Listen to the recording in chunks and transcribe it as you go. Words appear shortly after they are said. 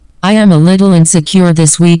I am a little insecure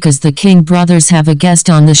this week as the King brothers have a guest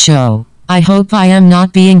on the show. I hope I am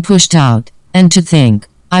not being pushed out. And to think,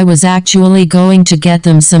 I was actually going to get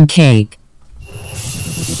them some cake.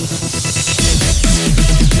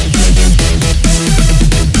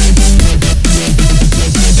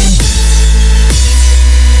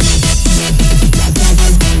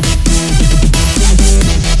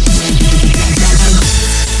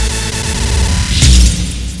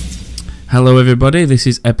 Hello everybody, this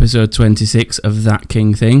is episode 26 of That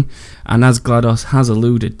King Thing, and as GLaDOS has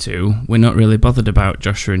alluded to, we're not really bothered about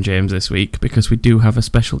Joshua and James this week because we do have a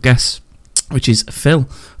special guest, which is Phil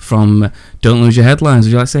from Don't Lose Your Headlines.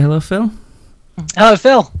 Would you like to say hello, Phil? Hello,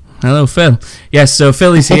 Phil. Hello, Phil. Yes, so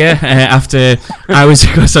Phil is here after I was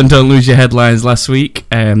of course on Don't Lose Your Headlines last week.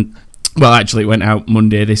 Well, actually it went out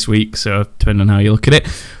Monday this week, so depending on how you look at it.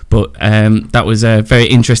 But that was a very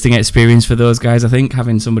interesting experience for those guys, I think,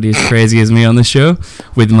 having somebody as crazy as me on the show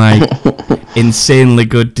with my insanely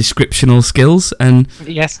good descriptional skills. And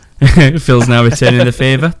yes, Phil's now returning the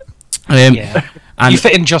favour. Yeah. You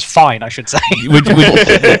fit in just fine, I should say.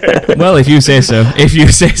 Well, if you say so.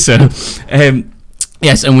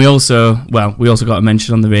 Yes, and we also got a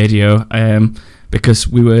mention on the radio because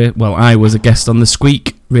I was a guest on the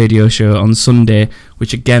Squeak radio show on Sunday,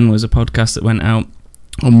 which again was a podcast that went out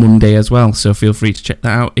on Monday as well, so feel free to check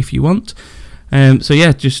that out if you want. Do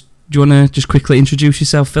you want to just quickly introduce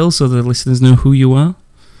yourself, Phil, so the listeners know who you are?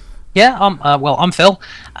 Yeah, I'm Phil.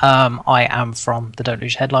 I am from the Don't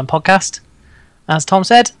Lose Your Headline podcast, as Tom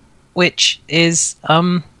said, which is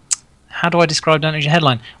how do I describe Don't Lose Your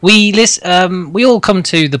Headline? We all come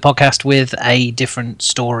to the podcast with a different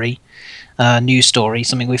story, news story,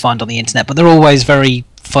 something we find on the internet, but they're always very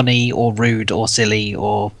funny or rude or silly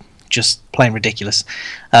or just plain ridiculous.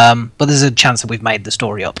 But there's a chance that we've made the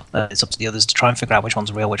story up. It's up to the others to try and figure out which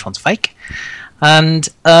one's real, which one's fake. And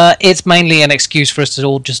it's mainly an excuse for us to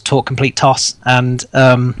all just talk complete toss and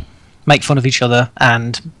make fun of each other.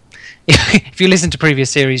 And if you listen to previous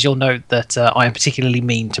series, you'll note that I am particularly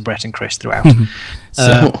mean to Brett and Chris throughout,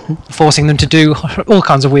 forcing them to do all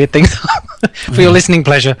kinds of weird things for your listening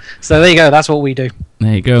pleasure. So there you go. That's what we do.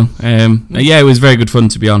 There you go. It was very good fun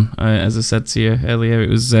to be on. As I said to you earlier, it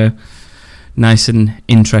was nice and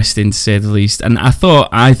interesting to say the least. And I thought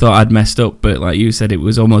I'd messed up, but like you said, it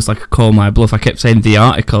was almost like a call my bluff. I kept saying the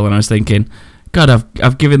article, and I was thinking, God,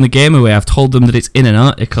 I've given the game away. I've told them that it's in an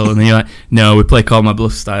article, and then you're like, no, we play call my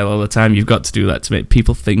bluff style all the time. You've got to do that to make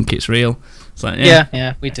people think it's real. It's like,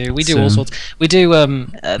 yeah, we do. We do all sorts. We do.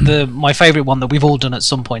 My favourite one that we've all done at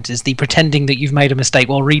some point is the pretending that you've made a mistake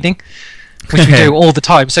while reading, which we do all the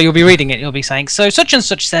time. So you'll be reading it, you'll be saying, so such and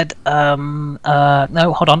such said, no,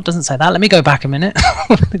 hold on, it doesn't say that. Let me go back a minute.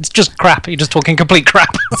 It's just crap. You're just talking complete crap.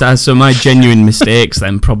 So my genuine mistakes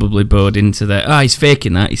then probably bowed into the, he's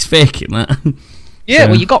faking that. Yeah,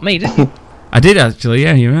 well, you got me, didn't you? I did actually,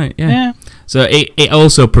 yeah, you're right, yeah. So it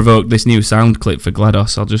also provoked this new sound clip for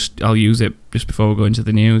GLaDOS. I'll use it just before we go into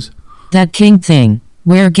the news. That King Thing,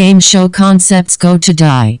 where game show concepts go to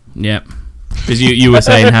die. Yep. Because you were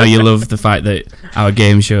saying how you love the fact that our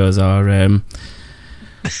game shows are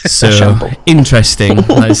so interesting,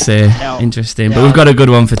 let's say. Interesting. But we've got a good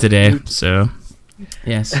one for today, so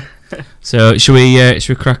yes. So should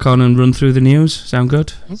we crack on and run through the news? Sound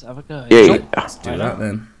good? Let's have a go. Yeah. Let's do that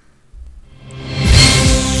then.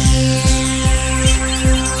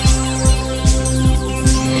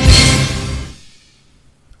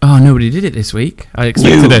 Oh, nobody did it this week. I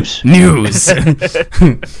expected news. I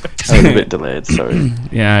was a bit delayed, sorry.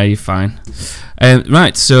 Yeah, you're fine.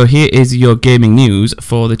 Right, so here is your gaming news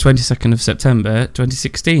for the 22nd of September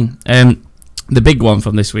 2016. The big one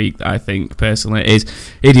from this week, I think, personally, is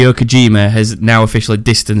Hideo Kojima has now officially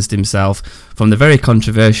distanced himself from the very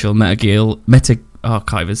controversial Metal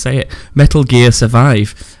Gear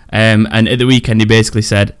Survive. And at the weekend he basically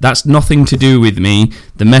said, that's nothing to do with me.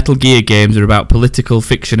 The Metal Gear games are about political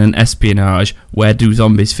fiction and espionage. Where do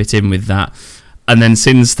zombies fit in with that? And then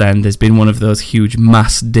since then, there's been one of those huge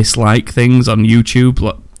mass dislike things on YouTube,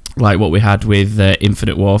 like what we had with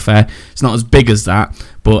Infinite Warfare. It's not as big as that,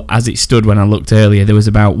 but as it stood when I looked earlier, there was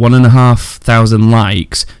about 1,500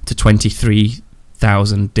 likes to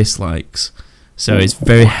 23,000 dislikes. So it's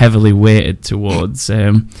very heavily weighted towards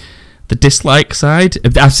the dislike side.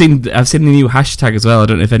 I've seen the new hashtag as well. I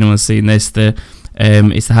don't know if anyone's seen this.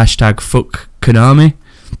 It's the hashtag fuck Konami.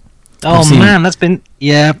 Oh man, that's been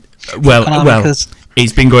Well,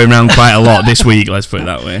 it's been going around quite a lot this week. Let's put it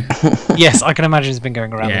that way. Yes, I can imagine it's been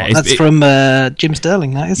going around a lot. That's from Jim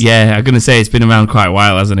Sterling. That is. Yeah, I'm gonna say it's been around quite a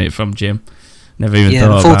while, hasn't it? From Jim. Never even thought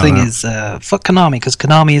about that. The full thing is fuck Konami, because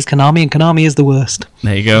Konami is Konami and Konami is the worst.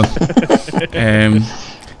 There you go.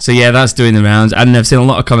 So yeah, that's doing the rounds, and I've seen a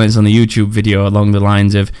lot of comments on the YouTube video along the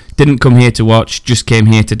lines of "didn't come here to watch, just came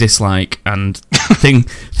here to dislike," and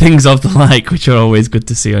things of the like, which are always good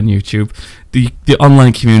to see on YouTube. The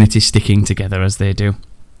online community sticking together as they do.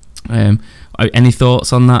 Any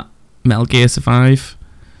thoughts on that Metal Gear Survive?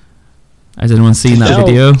 Has anyone seen that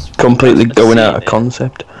video? Completely going out of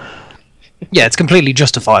concept. Yeah, it's completely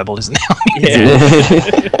justifiable, isn't it?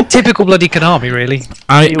 Yeah. Typical bloody Konami, really.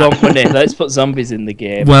 You want money? Let's put zombies in the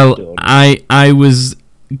game. Well, Done. I was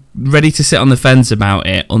ready to sit on the fence about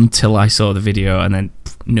it until I saw the video, and then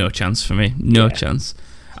no chance for me. No chance.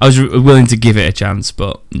 I was willing to give it a chance,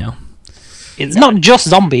 but no. It's not just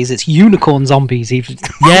zombies; it's unicorn zombies. Even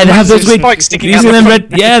Yeah, they have those weird spikes sticking out. using them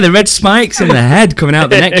the red spikes in the head coming out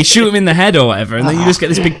the neck. You shoot them in the head or whatever, and then you just get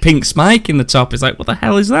this big pink spike in the top. It's like, what the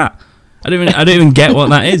hell is that? I don't even get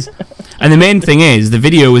what that is. And the main thing is, the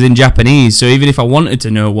video was in Japanese, so even if I wanted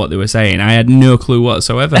to know what they were saying, I had no clue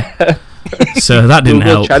whatsoever. So that didn't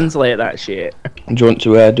Google help. translate that shit. Do you want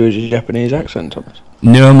to do a Japanese accent, Thomas?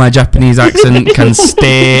 No, my Japanese accent can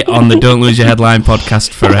stay on the Don't Lose Your Headline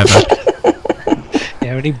podcast forever.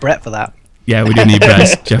 Yeah, we need Brett for that. Yeah, we do need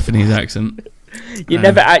Brett's Japanese accent. You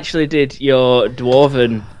never actually did your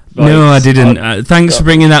dwarven voice. No, I didn't. Thanks for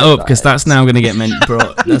bringing that up, because that's now going to get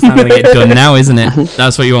That's now going to get done now, isn't it?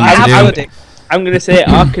 That's what you want me to do. I'm going to say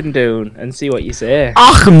Arkandoon and see what you say.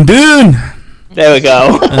 Arkandoon! There we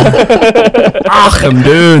go.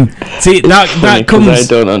 Arkandoon! See, that comes... I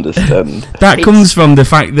don't understand. That comes from the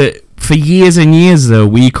fact that for years and years, though,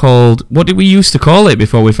 we called... What did we used to call it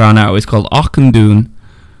before we found out it was called Arkandoon?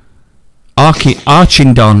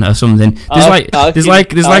 Archindon or something. There's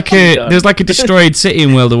like a destroyed city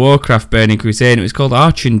in World of Warcraft, Burning Crusade, and it was called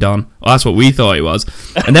Archindon. Well, that's what we thought it was.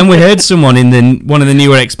 And then we heard someone in one of the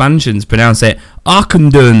newer expansions pronounce it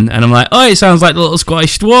Arkandun, and I'm like, oh, it sounds like the little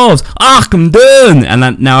Scottish dwarves. Arkandun,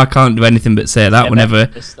 and now I can't do anything but say that whenever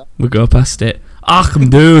we go past it.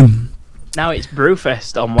 Arkandun. Now it's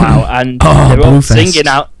Brewfest on WoW, and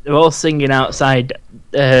they're all singing outside.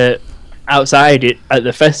 Outside it at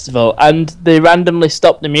the festival, and they randomly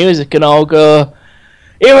stop the music and all go,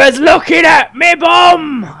 "He was looking at me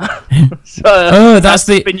bum." So that's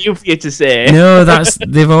been you for you to say. No,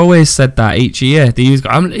 they've always said that each year. They use,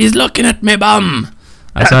 "He's looking at me bum."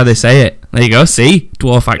 That's how they say it. There you go. See,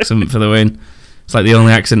 dwarf accent for the win. It's like the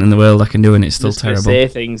only accent in the world I can do, and it's still terrible. Say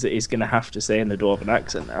things that he's gonna have to say in the dwarven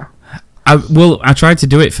accent now. I tried to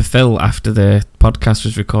do it for Phil after the podcast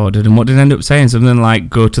was recorded, and what did I end up saying? Something like,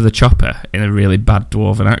 "Go to the chopper" in a really bad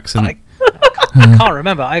dwarven accent. I can't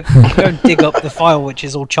remember. I go and dig up the file, which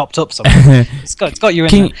is all chopped up somewhere. It's got you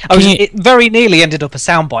in there. It very nearly ended up a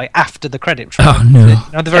soundbite after the credit track. Oh, no.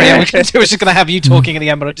 At the very end, we was just going to have you talking at the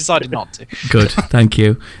end, but I decided not to. Good, thank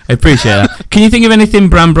you. I appreciate that. Can you think of anything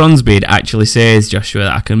Bram Bronsbeard actually says, Joshua,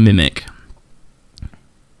 that I can mimic?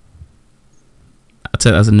 I'll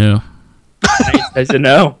take that as a no. As a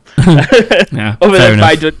no. Yeah, Other fair than enough.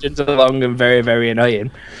 5 dungeons are long and very, very annoying.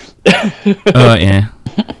 Oh, yeah.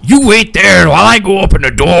 You wait there while I go open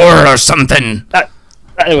the door or something.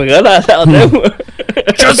 There we go, that'll do.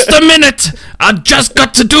 Just a minute. I just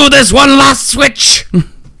got to do this one last switch.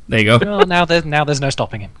 There you go. Well, now there's no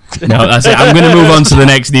stopping him. No, that's it. I'm going to move on to the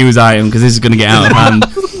next news item because this is going to get out of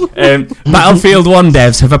hand. Battlefield 1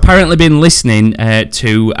 devs have apparently been listening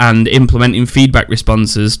to and implementing feedback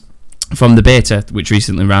responses from the beta, which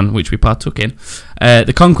recently ran, which we partook in.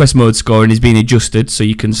 The Conquest mode scoring is being adjusted so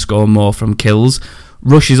you can score more from kills.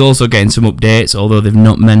 Rush is also getting some updates, although they've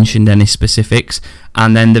not mentioned any specifics.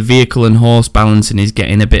 And then the vehicle and horse balancing is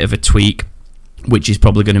getting a bit of a tweak, which is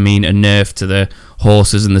probably going to mean a nerf to the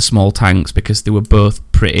horses and the small tanks because they were both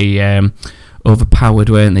pretty overpowered,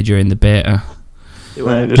 weren't they, during the beta?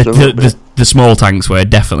 The small tanks were,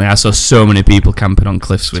 definitely. I saw so many people camping on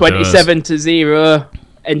cliffs with 27-0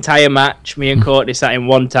 entire match. Me and Courtney sat in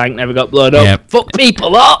one tank, never got blown up. Yep. Fuck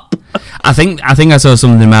people up! I think I saw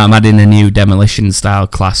something about adding a new demolition style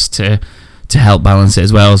class to help balance it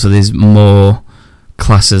as well, so there's more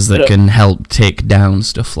classes that can help take down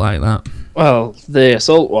stuff like that. Well, the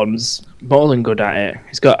assault one's more than good at it.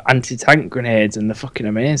 He's got anti-tank grenades and they're fucking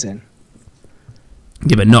amazing.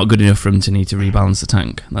 Yeah, but not good enough for him to need to rebalance the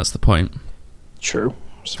tank. That's the point. True.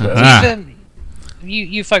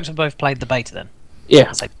 You folks have both played the beta then?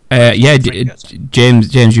 Yeah.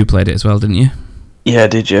 James, you played it as well, didn't you? Yeah, I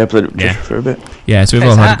did. Yeah, I played it just for a bit. Yeah, so we've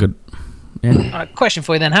all had a good... Yeah. Question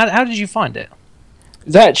for you then. How did you find it?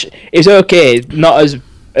 It's okay. Not as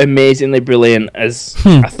amazingly brilliant as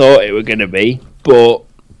I thought it were going to be, but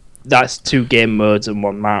that's 2 game modes and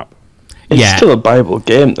 1 map. It's still a viable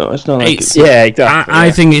game, though. It's not like yeah, exactly.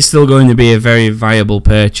 I think it's still going to be a very viable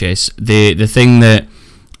purchase. The thing that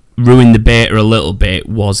ruined the beta a little bit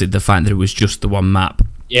was the fact that it was just the one map.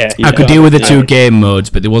 Yeah, I could deal with the 2 game modes,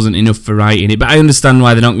 but there wasn't enough variety in it. But I understand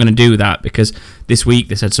why they're not going to do that, because this week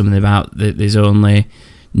they said something about there's only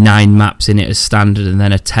 9 maps in it as standard, and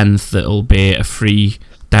then a 10th that'll be a free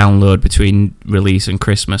download between release and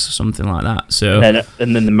Christmas or something like that. So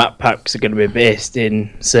and then the map packs are going to be based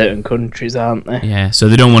in certain countries, aren't they? Yeah, so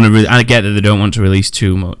they don't want to. I get that they don't want to release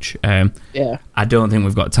too much. Yeah, I don't think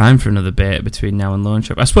we've got time for another beta between now and launch.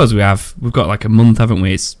 I suppose we have. We've got like a month, haven't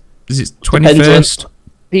we? Is it 21st?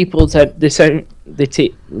 People said I'm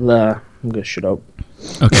gonna shut up.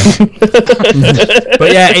 Okay.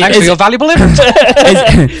 But yeah, thanks for your valuable input.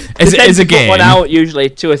 As a game, put one out usually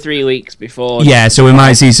 2 or 3 weeks before. Yeah, so we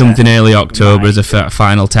might see something early October as a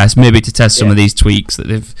final test, maybe to test some of these tweaks that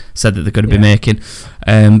they've said that they're going to be making.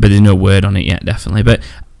 But there's no word on it yet, definitely. But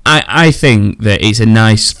I think that it's a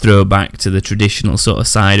nice throwback to the traditional sort of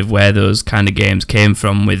side of where those kind of games came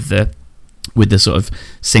from, with the sort of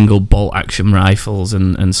single bolt action rifles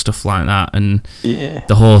and stuff like that, and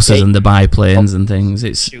the horses and the biplanes and things.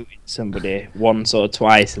 It's shooting somebody once or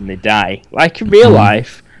twice and they die, like in real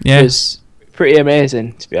life. Yeah, it's pretty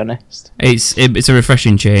amazing, to be honest. It's a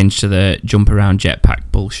refreshing change to the jump around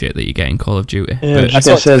jetpack bullshit that you get in Call of Duty. Yeah, I was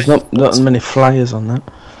gonna say there's not many flyers on that.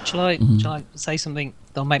 Shall I say something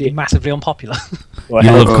that'll make me massively unpopular? You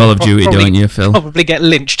love Call of Duty, don't you, Phil? Probably get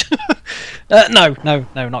lynched. No,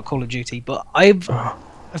 not Call of Duty. But I've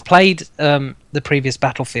played the previous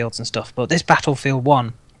Battlefields and stuff, but this Battlefield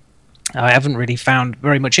 1, I haven't really found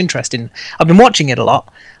very much interest in. I've been watching it a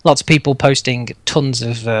lot. Lots of people posting tons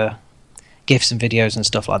of GIFs and videos and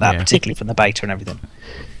stuff like that, particularly from the beta and everything.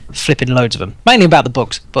 Flipping loads of them, mainly about the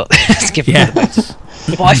bugs, but skip the beta.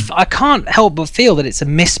 But I can't help but feel that it's a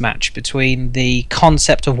mismatch between the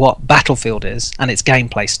concept of what Battlefield is and its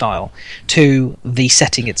gameplay style to the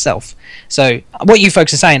setting itself. So what you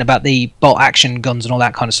folks are saying about the bolt action guns and all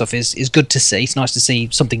that kind of stuff is good to see. It's nice to see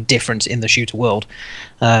something different in the shooter world,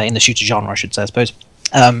 in the shooter genre, I should say, I suppose.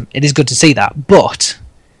 It is good to see that, but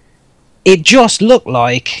it just looked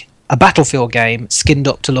like a Battlefield game skinned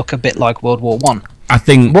up to look a bit like World War One. I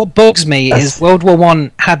think what bugs me is World War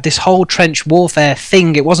One had this whole trench warfare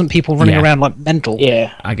thing. It wasn't people running around like mental.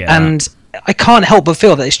 Yeah, I get and I can't help but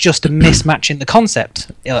feel that it's just a mismatch in the concept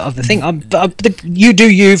of the thing. You do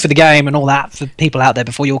you for the game and all that for people out there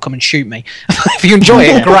before you all come and shoot me. If you enjoy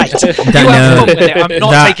it, great. You have fun with it. I'm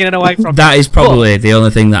not taking it away from that. Is probably the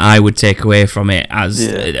only thing that I would take away from it as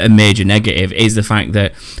a major negative is the fact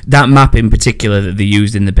that map in particular that they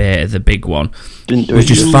used in the beta, the big one, was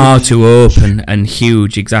just far too open and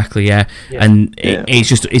huge. Exactly, and it's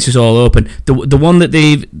just all open. The one that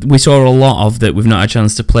we saw a lot of that we've not had a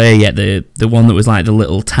chance to play yet, the one that was like the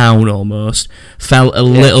little town almost, felt a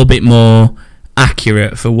little bit more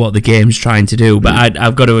accurate for what the game's trying to do. But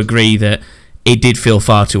I've got to agree that it did feel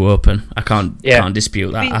far too open. I can't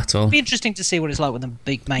dispute that at all. It'll be interesting to see what it's like when the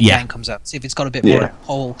big main game comes out. See if it's got a bit more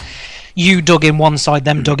whole. You dug in one side,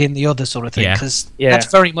 them dug in the other sort of thing. Because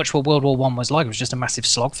that's very much what World War One was like. It was just a massive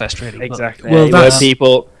slogfest, really. Exactly.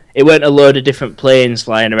 Well, it weren't a load of different planes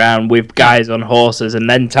flying around with guys on horses and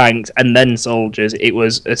then tanks and then soldiers. It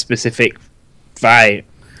was a specific fight.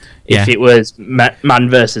 If it was man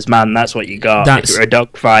versus man, that's what you got. If it were a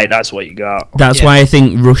dog fight, that's what you got. That's why I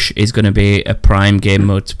think Rush is going to be a prime game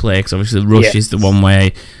mode to play, because obviously Rush is the one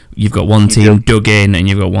where you've got one team dug in and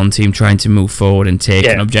you've got one team trying to move forward and take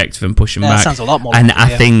an objective and push them back. That sounds a lot more. And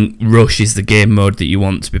I think Rush is the game mode that you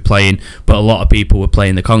want to be playing, but a lot of people were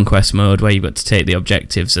playing the Conquest mode where you've got to take the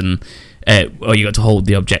objectives and or you got to hold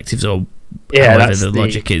the objectives, or however the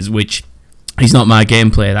logic is, which is not my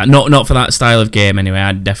gameplay. That not for that style of game anyway.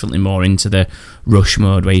 I'm definitely more into the Rush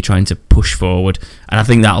mode where you're trying to push forward, and I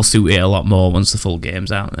think that'll suit it a lot more once the full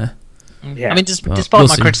game's out there. Yeah. I mean, despite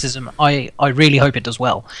my criticism, I really hope it does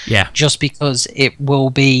well. Yeah. Just because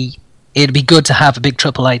it'd be good to have a big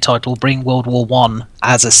AAA title bring World War One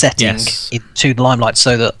as a setting into the limelight,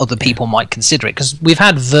 so that other people might consider it. Because we've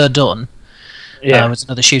had Verdun, was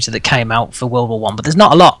another shooter that came out for World War One, but there's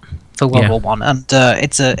not a lot for World War One, and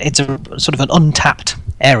it's a sort of an untapped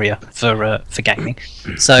area for gaming.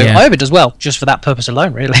 So I hope it does well, just for that purpose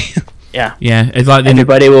alone, really. Yeah. It's like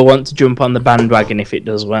everybody will want to jump on the bandwagon if it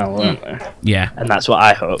does well, won't they? Yeah. And that's what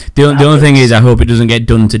I hope. The only thing is, I hope it doesn't get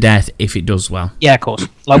done to death if it does well. Yeah, of course.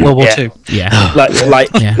 Like World War Two. Yeah.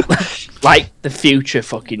 like the future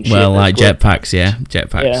fucking shit. Well, like jetpacks,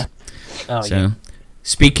 jetpacks. Yeah. Oh, so,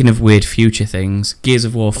 speaking of weird future things, Gears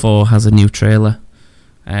of War 4 has a new trailer.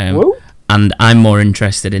 And I'm more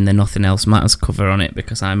interested in the Nothing Else Matters cover on it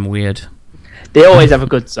because I'm weird. They always have a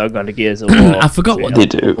good song on the Gears of War. I forgot what they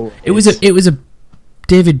do. It was a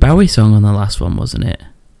David Bowie song on the last one, wasn't it?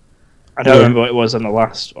 I don't remember what it was on the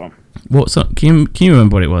last one. Can you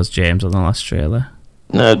remember what it was, James, on the last trailer?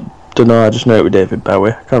 No, don't know. I just know it was David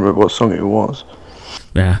Bowie. I can't remember what song it was.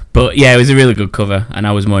 Yeah, but yeah, it was a really good cover, and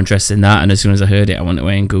I was more interested in that. And as soon as I heard it, I went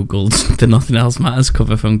away and googled the Nothing Else Matters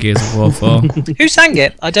cover from Gears of War 4. Who sang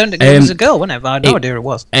it? I don't think it was a girl, wasn't it? But I had no idea who it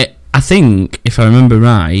was. I think, if I remember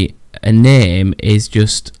right, her name is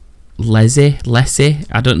just Leslie.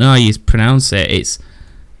 I don't know how you pronounce it. It's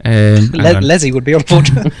Leslie would be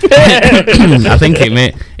unfortunate. I think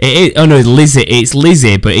it is. Oh no, it's Lizzie. It's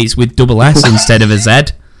Lizzie, but it's with double S instead of a Z.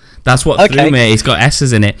 That's what threw me. It's got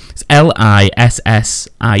S's in it. It's Lissie.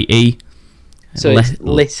 So it's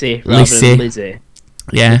Lissy rather than Lizzie.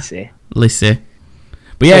 Yeah, Lissy.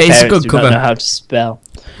 But yeah, it's a good cover. I don't know how to spell.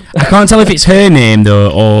 I can't tell if it's her name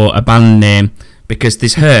though or a band name, because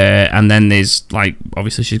there's her and then there's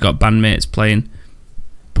obviously she's got bandmates playing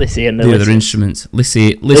Lissy and the other instruments.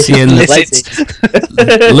 Lissy and Lissy and the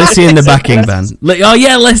backing band. Oh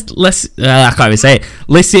yeah, I can't even say it.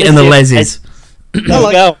 Lissy and the Leslies.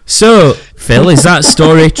 So, Phil, is that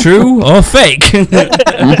story true or fake?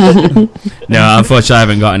 No, unfortunately, I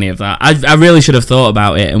haven't got any of that. I really should have thought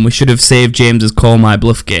about it, and we should have saved James's Call My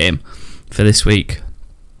Bluff game for this week.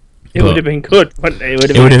 It would have been good, wouldn't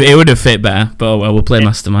it? It would have fit better, but we'll play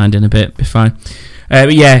Mastermind in a bit. Be fine.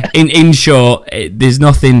 But yeah, in short, there's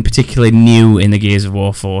nothing particularly new in the Gears of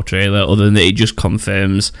War 4 trailer, other than that it just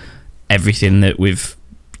confirms everything that we've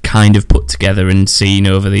kind of put together and seen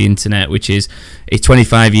over the internet, which is it's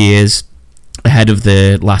 25 years ahead of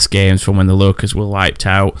the last games from when the Locusts were wiped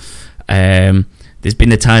out. There's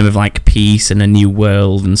been a time of peace and a new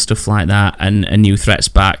world and stuff like that, and a new threat's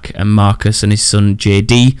back, and Marcus and his son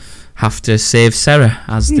JD have to save Sarah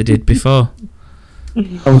as they did before.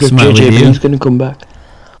 Oh, JJB's going to come back.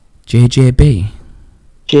 JJB?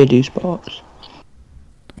 JD Sports.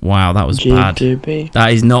 Wow, that was JJB.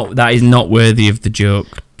 bad. That is not worthy of the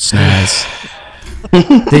joke, Snares.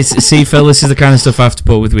 Phil, this is the kind of stuff I have to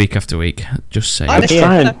put with week after week. Just say it's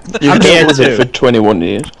fine. You've dealt with it for 21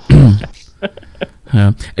 years.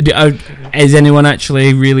 Is anyone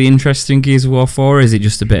actually really interested in Gears of War 4, or is it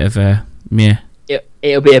just a bit of a meh?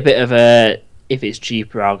 It'll be a bit of a, if it's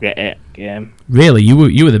cheaper, I'll get it game. Really? You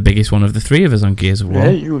were the biggest one of the three of us on Gears of War. Yeah,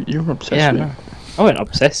 you were obsessed with it. I wasn't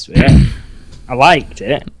obsessed with it. I liked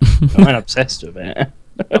it. I wasn't obsessed with it.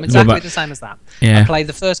 I'm exactly the same as that. Yeah. I played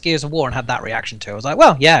the first Gears of War and had that reaction too. I was like,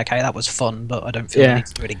 well, yeah, okay, that was fun, but I don't feel I need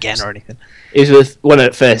to do it again or anything. It was one of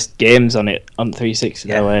the first games on 360,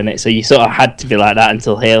 though, wasn't it? So you sort of had to be like that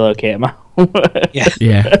until Halo came out.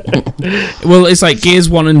 Yeah. Well, it's like Gears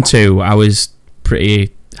 1 and 2, I was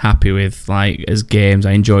pretty happy with, as games.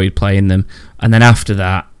 I enjoyed playing them. And then after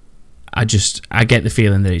that, I get the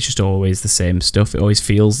feeling that it's just always the same stuff. It always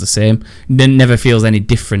feels the same. It never feels any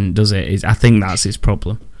different, does it? I think that's its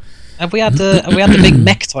problem. Have we had the big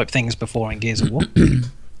mech type things before in Gears of War?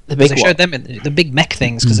 Showed them the big mech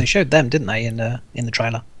things because they showed them, didn't they, in the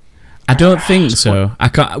trailer? I don't think so. I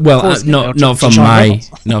can't. Well, not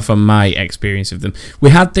from my experience of them. We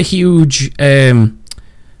had the huge. I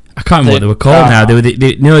can't remember what they were called now. There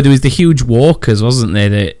was the huge walkers, wasn't there?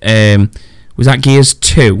 That was that Gears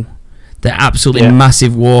 2. The absolutely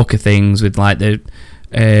massive walker things with they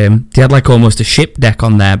had almost a ship deck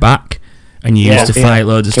on their back, and you used to fight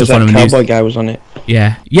loads of stuff on them. Cowboy guy was on it.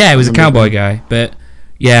 Yeah, it was a cowboy guy, but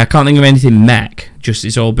I can't think of anything mech. Just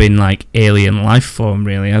it's all been alien life form,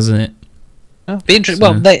 really, hasn't it? Oh, be interesting.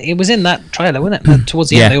 Well, it was in that trailer, wasn't it?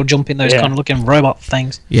 Towards the end, they all jump in those kind of looking robot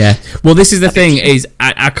things. Yeah. Well, this is the thing: is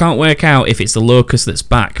I can't work out if it's the Locust that's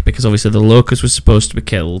back, because obviously the Locust was supposed to be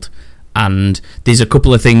killed. And there's a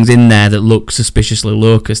couple of things in there that look suspiciously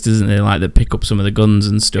Locust, isn't there? That pick up some of the guns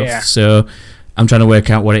and stuff. Yeah. So I'm trying to work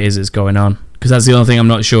out what it is that's going on, because that's the only thing I'm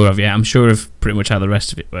not sure of yet. I'm sure of pretty much how the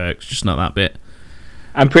rest of it works, just not that bit.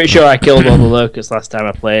 I'm pretty sure I killed all the Locusts last time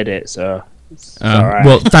I played it, so it's alright.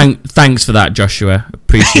 Well, thanks for that, Joshua.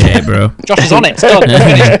 Appreciate it, bro. Josh is on it. It's done.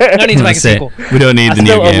 No need to make a sequel. We don't need the new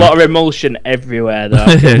game. Still a lot of emulsion everywhere, though.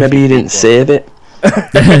 Maybe you didn't save it. You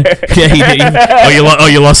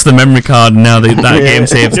lost the memory card and now that game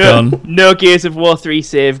save's gone. No Gears of War 3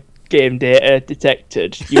 save game data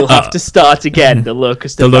detected. You'll have to start again. The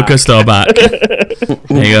Locusts are back.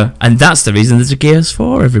 There you go. And that's the reason there's a Gears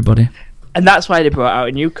 4, everybody. And that's why they brought out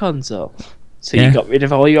a new console. So you got rid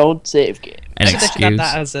of all your old save games.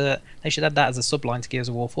 They should add that as a subline to Gears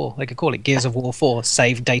of War 4. They could call it Gears of War 4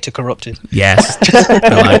 Save Data Corrupted. Yes. I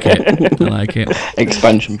like it.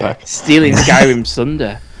 Expansion pack. Stealing Skyrim's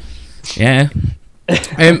thunder. Yeah.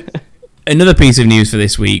 Another piece of news for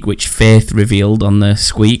this week, which Faith revealed on the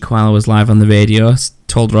Squeak while I was live on the radio,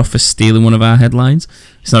 told her off for stealing one of our headlines.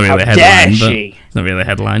 It's not really a headline, but it's not really a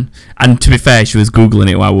headline. And to be fair, she was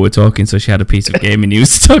Googling it while we were talking, so she had a piece of gaming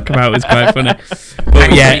news to talk about. It was quite funny.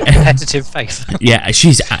 But yeah, competitive face. Yeah,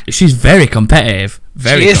 she's very competitive.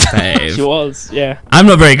 Very competitive. She was, yeah. I'm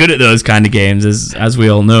not very good at those kind of games, as we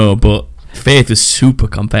all know, but Faith was super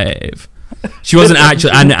competitive. She wasn't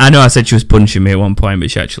actually. I know I said she was punching me at one point, but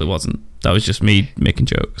she actually wasn't. That was just me making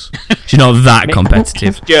jokes. She's not that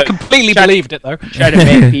competitive. Completely believed it though. Trying to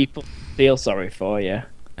make people feel sorry for you.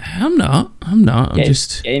 I'm not. I'm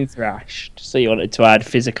just getting thrashed. So you wanted to add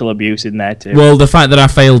physical abuse in there too? Well, the fact that I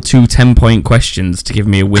failed 2 10-point questions to give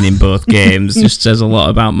me a win in both games just says a lot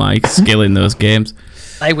about my skill in those games.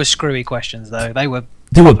 They were screwy questions though. They were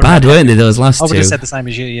bad, weren't they? Those last 2. I would have said the same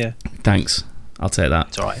as you. Yeah. Thanks. I'll take that.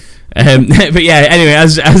 It's alright. But yeah, anyway,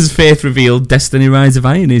 as Faith revealed, Destiny Rise of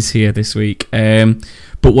Iron is here this week.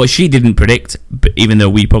 But what she didn't predict, even though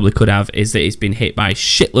we probably could have, is that it's been hit by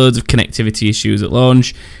shitloads of connectivity issues at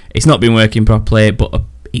launch. It's not been working properly, but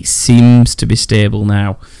it seems to be stable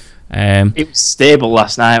now. It was stable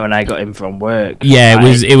last night when I got in from work. Yeah,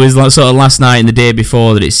 it was like sort of last night and the day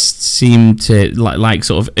before that it seemed to like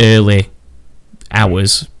sort of early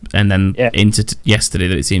hours, and then into yesterday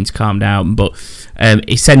that it seemed to calm down. But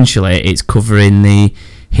essentially, it's covering the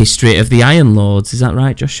history of the Iron Lords. Is that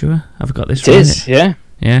right, Joshua? Have I got this right? It is, yeah.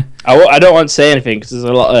 Yeah. I don't want to say anything because there's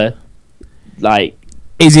a lot of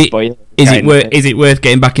Is it worth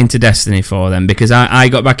getting back into Destiny for them? Because I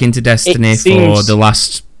got back into Destiny for the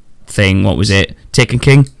last thing. What was it? Taken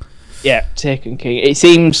King? Yeah, Taken King. It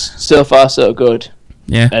seems so far so good.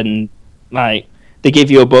 Yeah. And they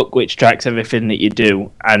give you a book which tracks everything that you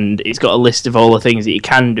do, and it's got a list of all the things that you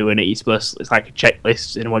can do in it. It's like a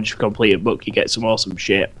checklist, and once you complete a book, you get some awesome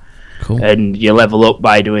shit. Cool. And you level up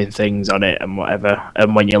by doing things on it and whatever.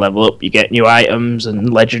 And when you level up, you get new items and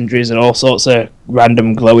legendaries and all sorts of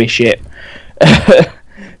random glowy shit.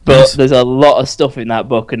 But there's a lot of stuff in that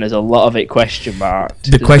book, and there's a lot of it question marked.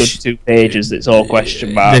 There's 2 pages that's all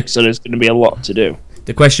question marked, so there's going to be a lot to do.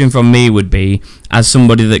 The question from me would be, as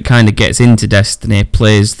somebody that kind of gets into Destiny,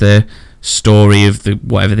 plays the story of the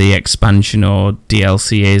whatever the expansion or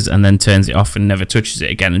DLC is, and then turns it off and never touches it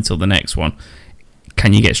again until the next one,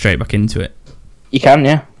 can you get straight back into it? You can,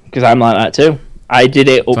 yeah, because I'm like that too. I did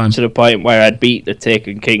it up to the point where I'd beat the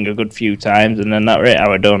Taken King a good few times, and then that was it, I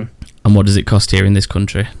was done. And what does it cost here in this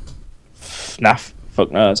country? Naff, fuck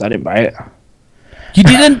knows, I didn't buy it. You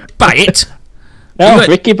didn't buy it? No,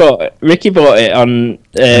 Ricky bought it. Ricky bought it on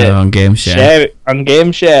GameShare. On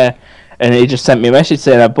GameShare, and he just sent me a message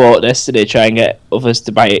saying I bought this today. Try and get others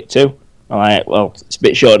to buy it too. I'm like, well, it's a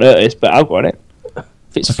bit short notice, but I'll go on it.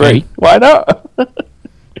 If it's free, why not?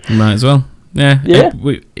 Might as well. Yeah.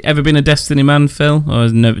 Ever been a Destiny man, Phil, or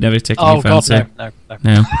has never taken your fancy? No.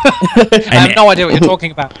 I have no idea what you're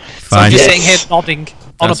talking about. Fine. So I'm just sitting here nodding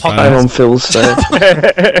on a podcast. I'm on Phil's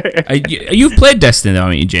side. You've played Destiny, though,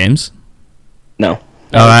 haven't you, James? No.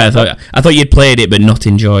 All right, I thought you'd played it but not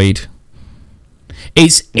enjoyed.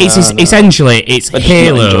 Essentially it's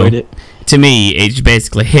Halo. To me, it's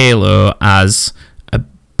basically Halo as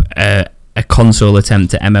a console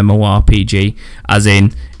attempt at MMORPG. As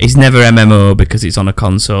in, it's never MMO because it's on a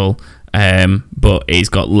console, but it's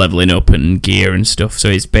got leveling up and gear and stuff. So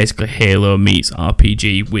it's basically Halo meets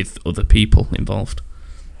RPG with other people involved.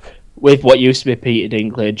 With what used to be Peter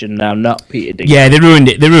Dinklage and now not Peter Dinklage. Yeah, they ruined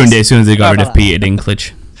it. They ruined it as soon as they got rid of Peter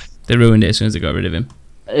Dinklage. They ruined it as soon as they got rid of him.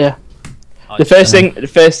 Yeah. The first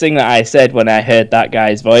thing that I said when I heard that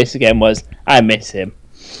guy's voice again was, "I miss him."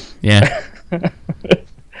 Yeah.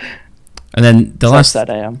 And then the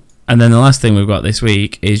last thing we've got this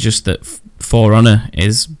week is just that For Honor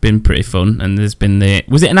has been pretty fun, and there's been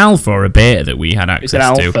was it an alpha or a beta that we had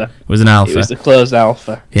access to? It was an alpha. It was the closed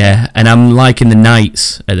alpha. Yeah, and I'm liking the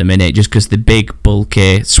knights at the minute just because the big,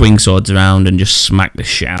 bulky swing swords around and just smack the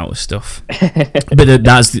shit out of stuff. But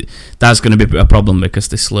that's going to be a problem because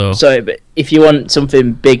they're slow. So, but if you want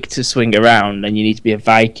something big to swing around, then you need to be a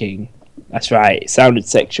Viking. That's right. It sounded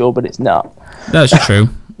sexual, but it's not. That's true.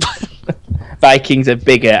 Vikings are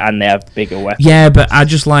bigger and they have bigger weapons. Yeah, but I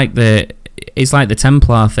just like it's like the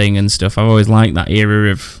Templar thing and stuff. I've always liked that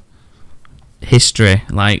era of history,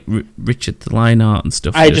 like Richard the Lionheart and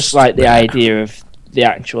stuff. I just like the idea of the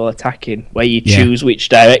actual attacking, where you choose which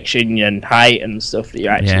direction and height and stuff that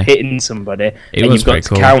you're actually hitting somebody, and you've got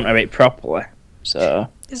to counter it properly. So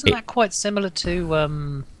isn't that quite similar to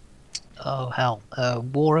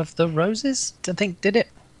War of the Roses? I think did it.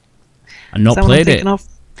 I've not played it.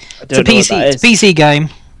 It's a PC game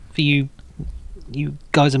for you. You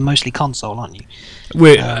guys are mostly console, aren't you?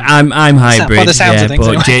 I'm hybrid. By the sounds of things,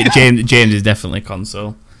 but James is definitely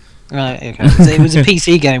console. Right, okay. So it was a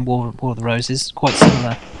PC game, War of the Roses, quite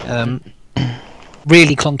similar.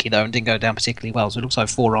 Really clunky though, and didn't go down particularly well. So it looks like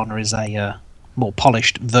For Honor is a more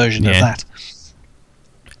polished version of that.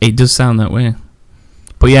 It does sound that way.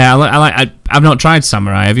 But yeah, I've not tried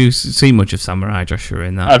Samurai. Have you seen much of Samurai, Joshua?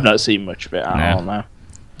 In that, I've not seen much of it at all now.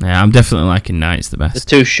 Yeah, I'm definitely liking Knights the best.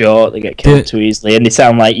 They're too short. They get killed too easily, and they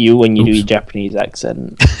sound like you when you do your Japanese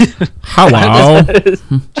accent. Hello. Do you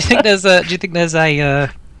think there's a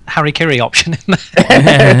Harikiri option in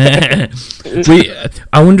there?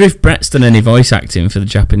 I wonder if Brett's done any voice acting for the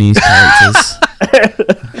Japanese characters.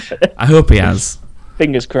 I hope he has.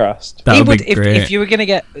 Fingers crossed. That would be great. If you were going to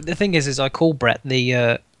get... The thing is I call Brett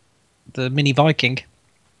the mini Viking.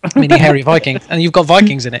 Mini hairy Viking. And you've got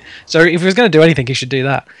Vikings in it. So if he was going to do anything, he should do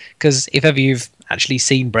that. Because if ever you've actually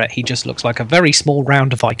seen Brett, he just looks like a very small,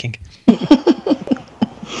 round Viking.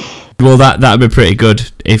 Well, that'd be pretty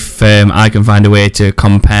good if I can find a way to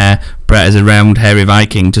compare Brett as a round, hairy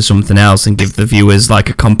Viking to something else and give the viewers like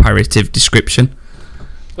a comparative description.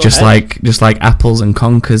 Just like apples and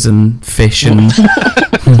conkers and fish and.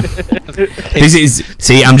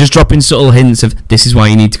 See, I'm just dropping subtle hints of this is why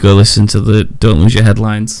you need to go listen to the Don't Lose Your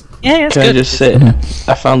Headlines. Yeah, it's Can good. I just say,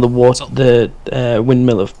 I found the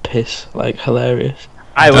windmill of piss hilarious.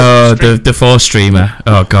 The 4-streamer.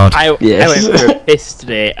 Oh God. I went for a piss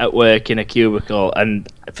today at work in a cubicle, and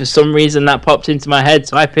for some reason that popped into my head,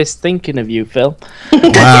 so I pissed thinking of you, Phil.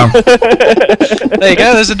 Wow. There you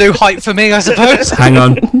go. There's a new height for me, I suppose. Hang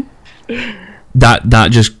on. That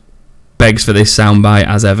just begs for this soundbite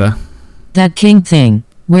as ever. That king thing,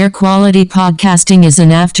 where quality podcasting is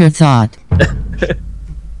an afterthought.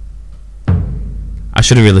 I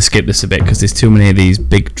should have really skipped this a bit because there's too many of these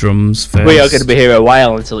big drums first. We are going to be here a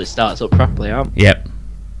while until it starts up properly, aren't we? Yep.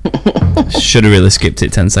 Should have really skipped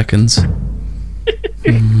it 10 seconds.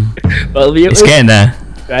 Well, viewers, It's getting there.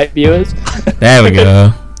 right, viewers? There we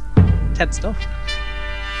go. Ted stuff.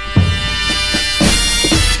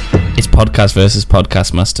 It's podcast versus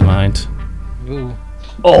podcast mastermind. Ooh.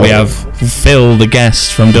 We have Phil, the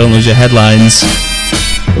guest from Don't Lose Your Headlines,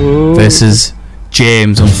 versus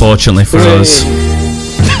James, unfortunately for us.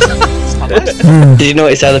 Did you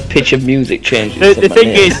notice how the pitch of music changes? The thing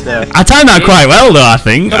is, though, I timed that quite well, though, I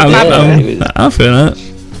think. I feel that.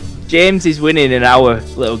 James is winning in our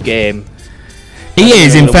little game. He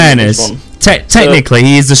is, in fairness. Technically,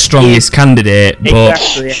 he is the strongest candidate, but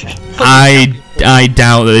Exactly. I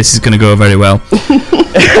doubt that this is going to go very well.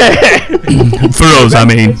 For us, I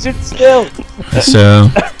mean. Still. So,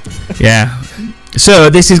 yeah. So,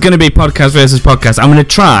 this is going to be podcast versus podcast. I'm going to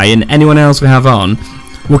try, and anyone else we have on,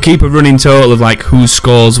 we'll keep a running total of like who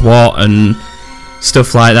scores what and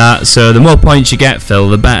stuff like that. So, the more points you get, Phil,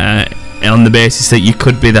 the better, on the basis that you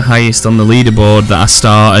could be the highest on the leaderboard that I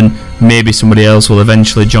start, and maybe somebody else will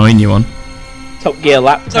eventually join you on. Top Gear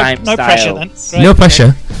lap time No style. pressure then. Great. No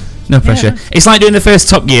pressure. No pressure. It's like doing the first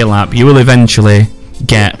Top Gear lap. You will eventually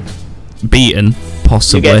get beaten,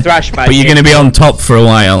 possibly. You get thrashed by but you're James going to be on top for a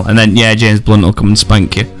while, and then, James Blunt will come and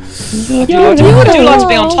spank you. I do like to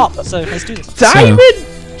be on top, so let's do this. Diamond!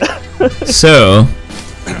 So,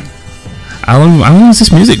 how long is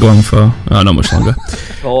this music going for? Oh, not much longer.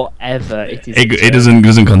 Forever. It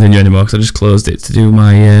doesn't continue anymore because I just closed it to do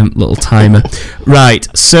my little timer. Right,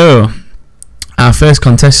 so our first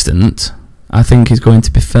contestant, I think, is going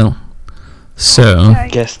to be Phil. So,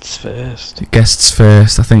 Guests first. guests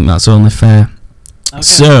first. I think that's only fair. Okay.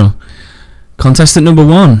 So, contestant number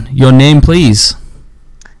 1, your name, please.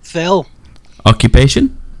 Phil,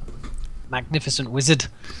 Occupation. magnificent wizard,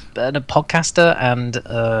 and a podcaster, and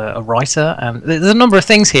a writer, and there's a number of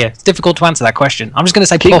things here. It's difficult to answer that question. I'm just going to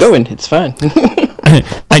say Keep puff. going, it's fine.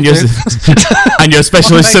 and your and your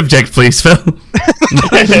specialist subject, please, Phil.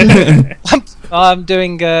 I'm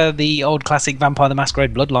doing the old classic Vampire the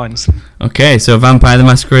Masquerade Bloodlines. Okay, so Vampire the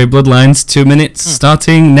Masquerade Bloodlines, 2 minutes,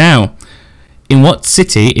 starting now. In what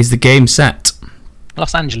city is the game set?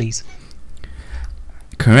 Los Angeles.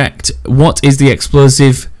 Correct. What is the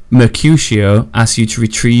explosive Mercutio asks you to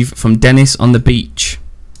retrieve from Dennis on the beach?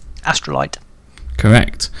 Astrolite.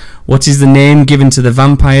 Correct. What is the name given to the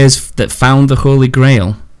vampires that found the Holy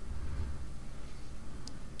Grail?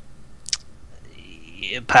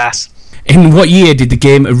 Pass. In what year did the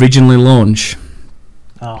game originally launch?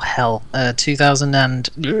 Oh hell,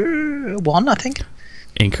 2001, I think.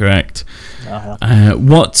 Incorrect. Oh,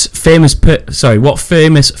 What famous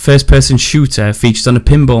first-person shooter features on a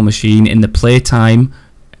pinball machine in the playtime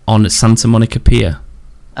on Santa Monica Pier?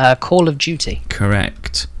 Call of Duty.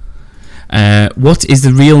 Correct. What is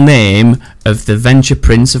the real name of the Venture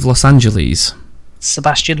Prince of Los Angeles?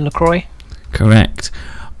 Sebastian Lacroix. Correct.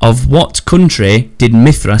 Of what country did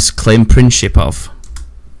Mithras claim princeship of?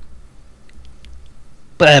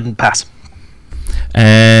 Pass.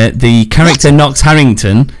 The character Knox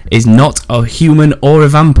Harrington is not a human or a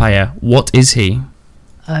vampire. What is he?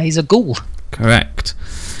 He's a ghoul. Correct.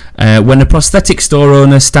 When a prosthetic store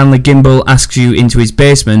owner, Stanley Gimble, asks you into his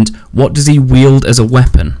basement, what does he wield as a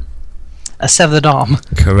weapon? A severed arm.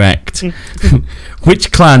 Correct.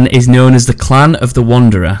 Which clan is known as the Clan of the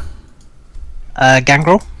Wanderer?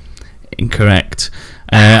 Gangrel. Incorrect.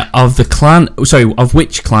 Of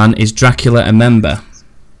which clan is Dracula a member?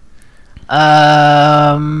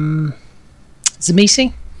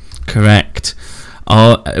 Zamisi? Correct.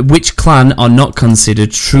 Which clan are not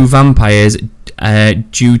considered true vampires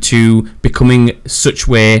due to becoming such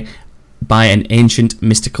way by an ancient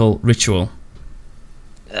mystical ritual?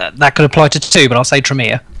 That could apply to 2, but I'll say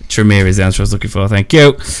Tremere. Tremere is the answer I was looking for, thank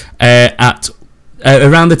you.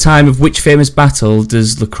 Around the time of which famous battle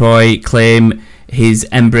does LaCroix claim his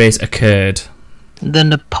embrace occurred? The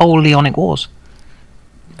Napoleonic Wars.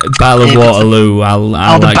 Battle of Waterloo.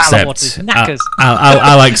 I'll accept.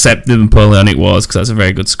 I'll accept the Napoleonic Wars because that's a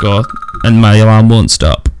very good score, and my alarm won't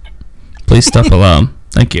stop. Please stop alarm.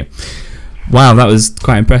 Thank you. Wow, that was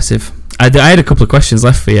quite impressive. I had a couple of questions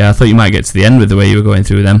left for you. I thought you might get to the end with the way you were going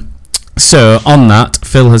through them. So on that,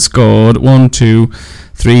 Phil has scored 1, 2,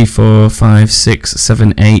 3, 4, 5, 6,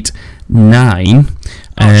 7, 8, 9.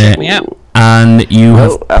 Check me out. And you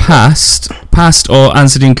have passed or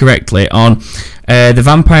answered incorrectly on the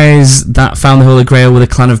vampires that found the Holy Grail were the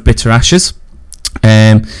Clan of Bitter Ashes.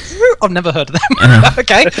 I've never heard of them.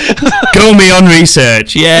 Okay. Go me on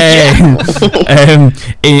research. Yay.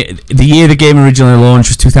 The year the game originally launched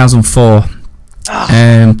was 2004.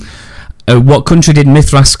 What country did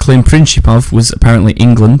Mithras claim princeship of was apparently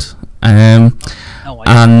England. The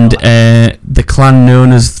clan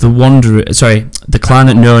known as the Wanderers, the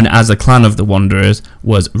clan known as the Clan of the Wanderers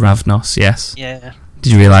was Ravnos, yes. Yeah.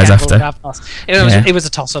 Did you realise after? It was a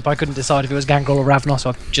toss-up. I couldn't decide if it was Gangrel or Ravnos, so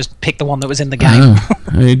I just picked the one that was in the game.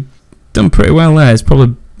 You've done pretty well there. It's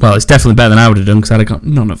definitely better than I would have done because I'd have got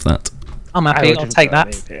none of that. I'm happy. I'll take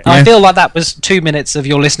that. Yeah. I feel like that was 2 minutes of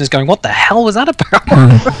your listeners going, "What the hell was that about?"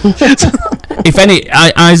 If any,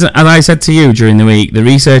 as I said to you during the week, the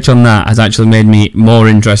research on that has actually made me more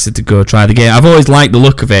interested to go try the game. I've always liked the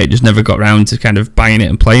look of it, just never got around to kind of buying it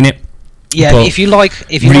and playing it. Yeah, but if you like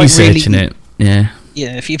researching it, yeah.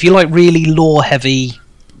 Yeah, if you like really lore-heavy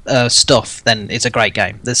stuff, then it's a great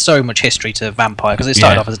game. There's so much history to Vampire because it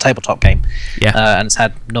started off as a tabletop game, and it's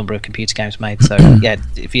had a number of computer games made. So yeah,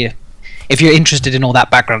 if you're interested in all that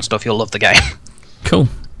background stuff, you'll love the game. Cool.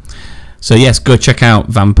 So yes, go check out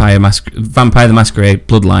Vampire the Masquerade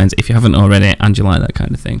Bloodlines if you haven't already and you like that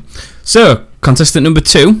kind of thing. So, contestant number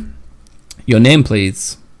 2, your name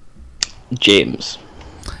please. James.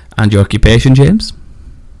 And your occupation, James?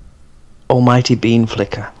 Almighty Bean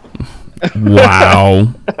Flicker.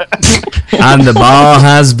 Wow. And the bar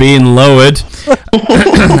has been lowered.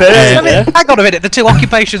 Hang on a minute, the 2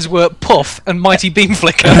 occupations were Puff and Mighty Beam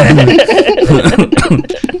Flicker.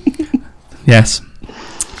 Yes.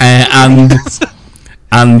 And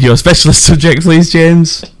your specialist subject, please,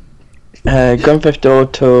 James. Grand Theft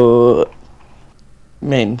Auto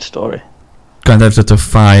main story. Grand Theft Auto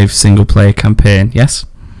 5 single player campaign. Yes.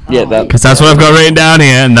 Yeah, that. Because that's what I've got written down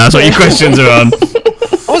here, and that's what your questions are on.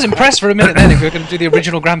 I was impressed for a minute then if we were going to do the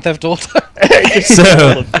original Grand Theft Auto.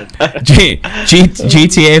 So,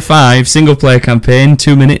 GTA 5 single player campaign.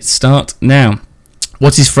 2 minutes start now.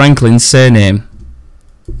 What is Franklin's surname?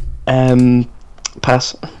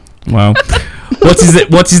 Pass. Wow.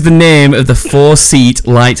 What is the name of the 4-seat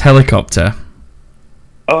light helicopter?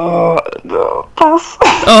 Pass.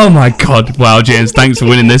 Oh my god. Wow, James, thanks for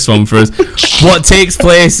winning this one for us. What takes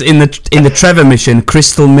place in the Trevor mission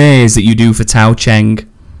Crystal Maze that you do for Tao Cheng?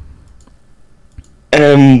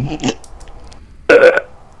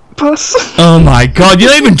 Pass. Oh my god,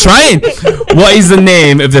 you're not even trying. What is the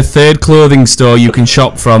name of the 3rd clothing store you can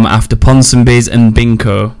shop from after Ponsonby's and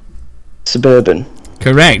Binko? Suburban.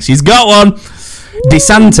 Correct, she's got one.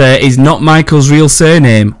 DeSanta is not Michael's real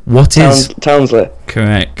surname. What is? Townsley.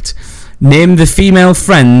 Correct. Name the female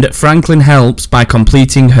friend Franklin helps by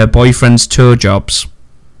completing her boyfriend's tour jobs.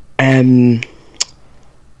 Tanisha?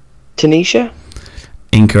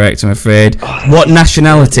 Incorrect, I'm afraid. What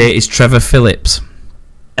nationality is Trevor Phillips?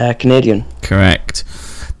 Canadian. Correct.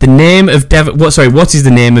 The name of what is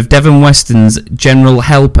the name of Devon Weston's general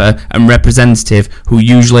helper and representative who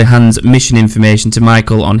usually hands mission information to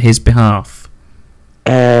Michael on his behalf?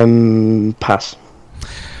 Pass.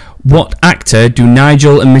 What actor do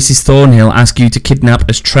Nigel and Mrs. Thornhill ask you to kidnap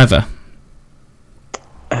as Trevor?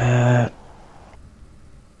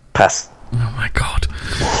 Pass. Oh my god.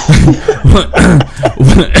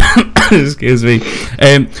 Excuse me.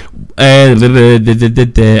 There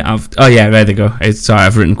they go. Sorry,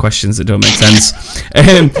 I've written questions that don't make sense.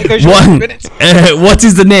 What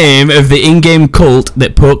is the name of the in-game cult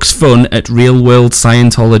that pokes fun at real-world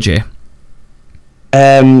Scientology?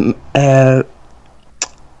 iFinder?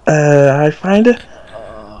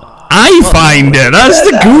 iFinder, that's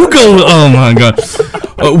the Google. Oh my god.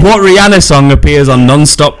 What Rihanna song appears on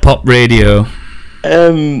non-stop pop radio?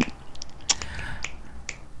 Make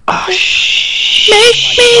me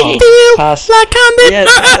feel Pass. like I'm in.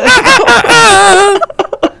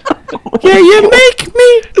 Yeah, you make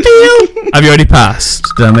me feel. Have you already passed?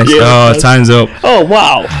 Did I miss? Yeah. Oh, time's up. Oh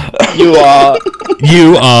wow, you are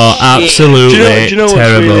Absolutely Do you know what's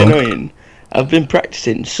terrible. really annoying? I've been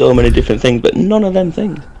practicing so many different things, but none of them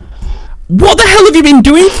things. What the hell have you been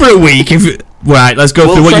doing for a week? Right, let's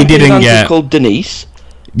go through what you Franklin's didn't aunt's get. called Denise.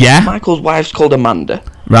 Yeah. Michael's wife's called Amanda.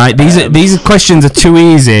 Right, these questions are too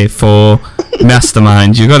easy for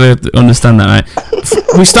masterminds. You've got to understand that, right?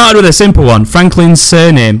 We started with a simple one. Franklin's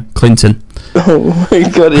surname, Clinton. Oh my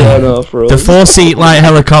god, yeah, no, for The 4-seat light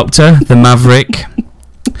helicopter, the Maverick.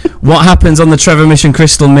 What happens on the Trevor Mission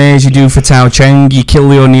Crystal Maze? You do for Tao Cheng. You kill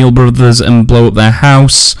the O'Neill brothers and blow up their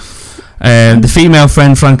house. The female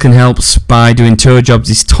friend Franklin helps by doing tour jobs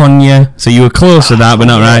is Tonya. So you were close to that, but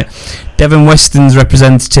not right. Devon Weston's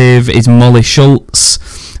representative is Molly Schultz.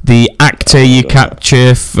 The actor you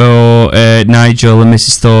capture for Nigel and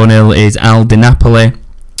Mrs. Thornhill is Al Di Napoli.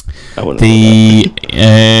 The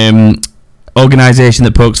organisation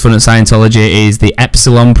that pokes fun at Scientology is the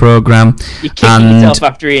Epsilon Program. You're kicking yourself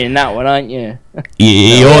after reading that one, aren't you?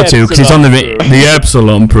 You ought to, because it's on the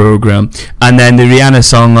Epsilon Program. And then the Rihanna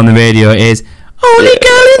song on the radio is Only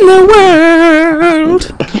Girl in the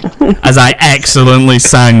World, as I excellently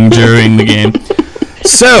sang during the game.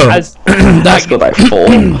 So That's got like 4.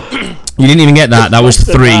 you didn't even get that. That was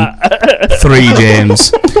 3,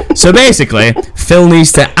 James. So basically, Phil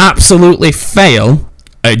needs to absolutely fail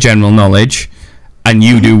at general knowledge, and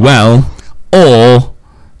you do well, or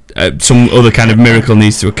some other kind of miracle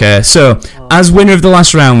needs to occur. So, as winner of the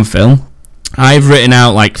last round, Phil, I've written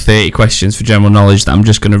out like 30 questions for general knowledge that I'm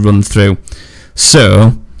just going to run through.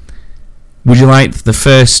 So, would you like the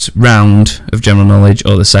first round of general knowledge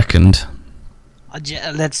or the second?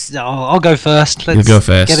 I'll go first. You'll go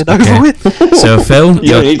first. Get it over with. So, Phil,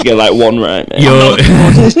 You don't need to get like 1 right, mate.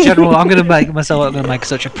 I'm going to make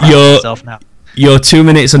such a prat of myself now. Your 2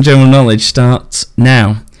 minutes on general knowledge starts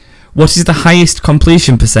now. What is the highest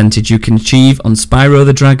completion percentage you can achieve on Spyro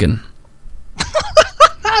the Dragon?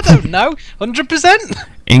 I don't know. 100%?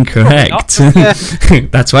 Incorrect.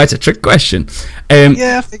 That's why it's a trick question.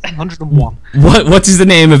 Yeah, I think 101. What is the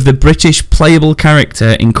name of the British playable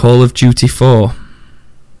character in Call of Duty 4?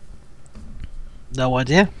 No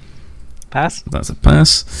idea. Pass. That's a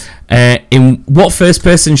pass. In what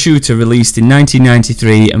first-person shooter released in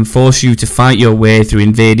 1993 and forced you to fight your way through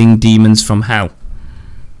invading demons from hell?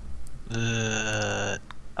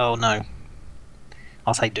 Oh no.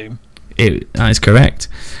 I'll say Doom. That is correct.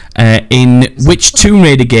 In which Tomb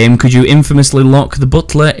Raider game could you infamously lock the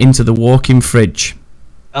butler into the walk-in fridge?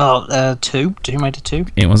 Oh, 2. Tomb Raider 2.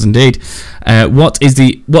 It was indeed. What is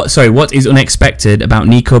unexpected about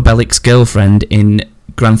Nico Bellic's girlfriend in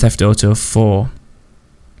Grand Theft Auto 4?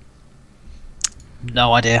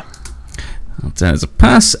 No idea. That's a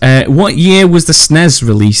pass. What year was the SNES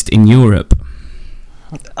released in Europe?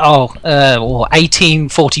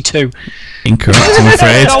 1842. Incorrect, I'm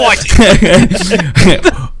afraid. No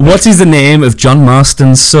idea. What is the name of John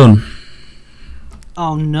Marston's son?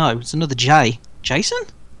 Oh no, it's another J. Jason?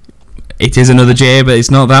 It is another J, but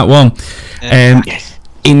it's not that one. Yes.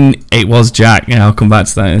 It was Jack. Yeah, I'll come back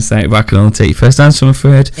to that in a second, but I can only take your first answer, I'm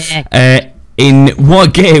afraid. In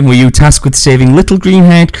what game were you tasked with saving little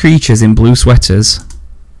green-haired creatures in blue sweaters?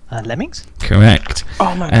 Lemmings? Correct.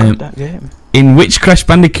 Oh my god, that game. In which Crash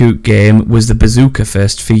Bandicoot game was the bazooka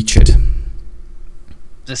first featured?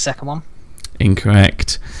 The second one?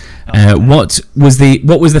 Incorrect. What was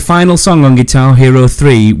the final song on Guitar Hero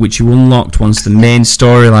 3 which you unlocked once the main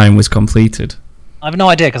storyline was completed? I have no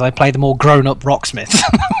idea because I played the more grown-up Rocksmith.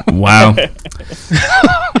 Wow.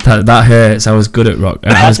 that hurts. I was good at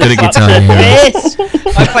I was good at Guitar Hero.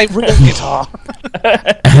 I played real guitar.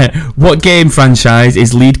 What game franchise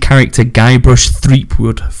is lead character Guybrush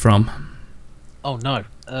Threepwood from? Oh no.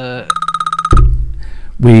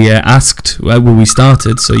 We asked, we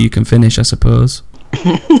started, so you can finish, I suppose.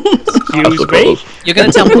 Excuse me. You're going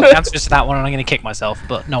to tell me the answers to that one, and I'm going to kick myself,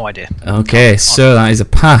 but no idea. Okay, so that is a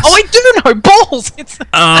pass. Oh, I do know balls.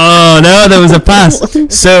 Oh no, there was a pass.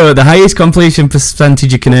 So the highest completion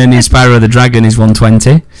percentage you can earn in Spyro the Dragon is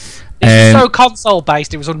 120. It's so console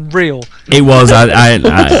based, it was unreal. It was. I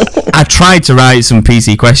tried to write some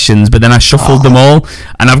PC questions, but then I shuffled them all,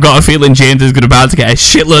 and I've got a feeling James is about to get a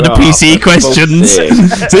shitload of PC questions.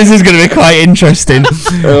 So this is going to be quite interesting.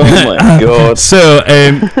 Oh my god. So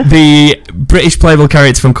the British playable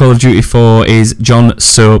character from Call of Duty 4 is John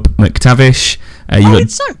Soap McTavish.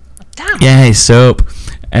 It's Soap. Damn. Yeah, it's Soap.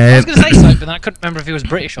 I was going to say Soap, but then I couldn't remember if he was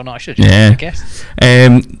British or not. I should have Yeah. I guess.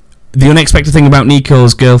 The unexpected thing about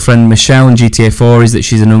Nico's girlfriend Michelle in GTA 4 is that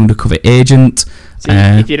she's an undercover agent. See,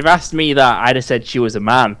 if you'd have asked me that, I'd have said she was a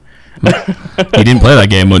man. You didn't play that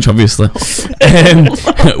game much, obviously.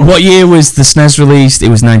 What year was the SNES released? It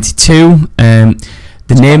was 92. The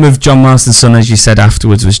name of John Marston's son, as you said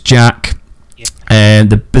afterwards, was Jack.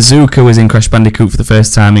 The bazooka was in Crash Bandicoot for the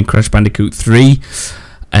first time in Crash Bandicoot 3.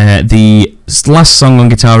 The last song on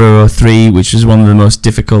Guitar Hero 3, which was one of the most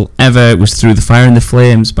difficult ever, was Through the Fire and the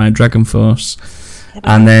Flames by Dragon Force.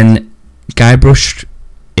 And then Guybrush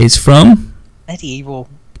is from? Medieval.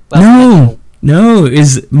 No,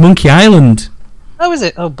 is Monkey Island. Oh, is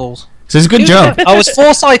it? Oh, balls. So it's a good job. I was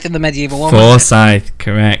Forsyth in the medieval one. Forsyth,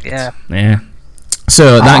 correct. Yeah.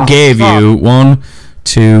 So that gave you 1,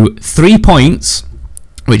 2, 3 points,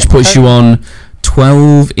 which puts you on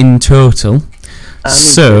 12 in total.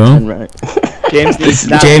 So James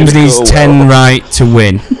needs 10 right to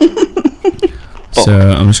win.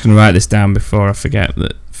 So I'm just going to write this down before I forget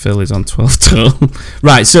that Phil is on 12 total.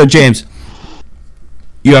 Right, so James,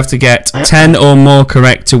 you have to get 10 or more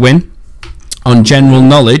correct to win on general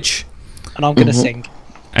knowledge. And I'm going to sing.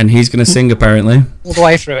 And he's going to sing, apparently. All the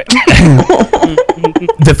way through it.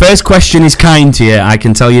 The first question is kind to you, I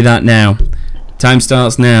can tell you that now. Time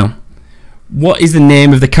starts now. What is the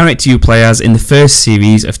name of the character you play as in the first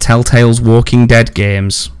series of Telltale's Walking Dead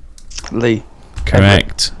games? Lee.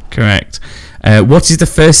 Correct. What is the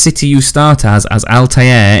first city you start as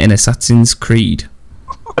Altair in Assassin's Creed?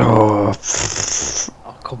 Oh,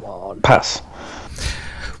 come on. pass.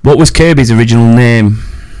 What was Kirby's original name?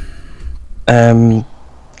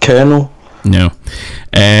 Colonel. No.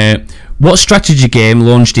 What strategy game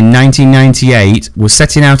launched in 1998 was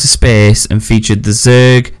set in outer space and featured the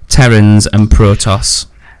Zerg, Terrans and Protoss?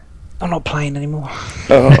 I'm not playing anymore.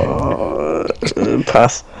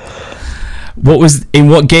 Pass. In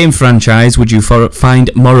what game franchise would you find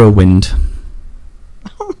Morrowind?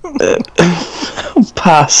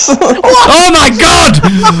 Pass. Oh my god!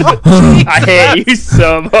 I hate you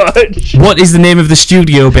so much. What is the name of the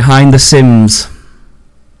studio behind The Sims?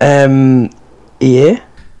 EA?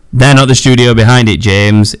 They're not the studio behind it,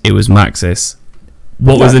 James. It was Maxis.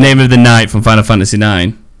 What was the name of the knight from Final Fantasy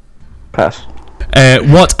IX? Pass.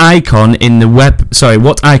 What iconic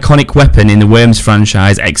weapon in the Worms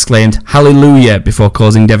franchise exclaimed "Hallelujah" before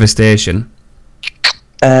causing devastation?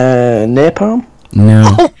 Napalm?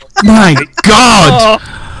 No. My God!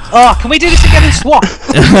 Oh, can we do this again in SWAT?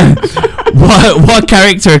 What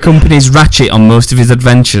character accompanies Ratchet on most of his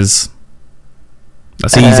adventures?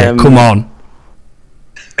 That's easy. Come on.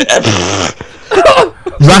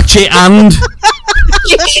 Ratchet and...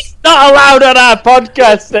 He's not allowed on our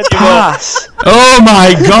podcast anymore. Pass. Oh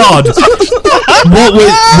my God!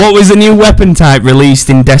 What was the new weapon type released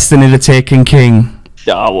in Destiny: The Taken King?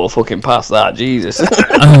 Oh, we'll fucking pass that, Jesus.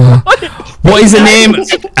 What is the name?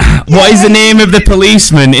 What is the name of the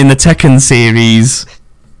policeman in the Tekken series?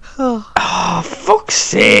 Oh, fuck's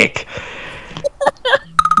sake.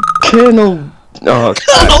 Colonel... Oh,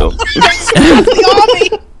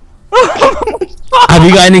 Have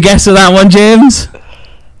you got any guess of that one, James?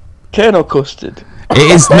 Colonel Custard.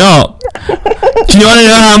 It is not. Do you want to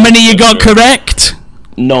know how many you got correct?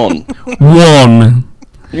 None. 1.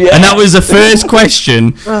 Yeah. And that was the first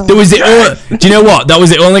question. That was the do you know what? That was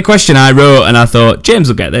the only question I wrote, and I thought James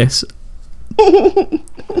will get this.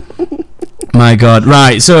 My God!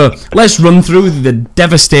 Right, so let's run through the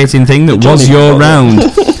devastating thing that was your round.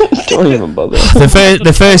 Don't even bother.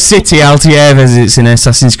 The first city Altair visits in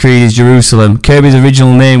Assassin's Creed is Jerusalem. Kirby's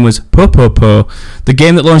original name was Popopo. The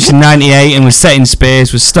game that launched in '98 and was set in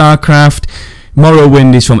space was StarCraft.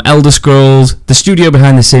 Morrowind is from Elder Scrolls. The studio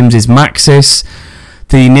behind The Sims is Maxis.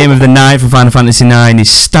 The name of the knight from Final Fantasy IX is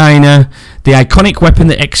Steiner. The iconic weapon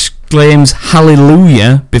that exclaims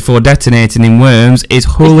Hallelujah before detonating in Worms is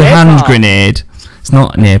Holy Hand Grenade. It's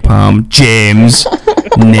not napalm, James.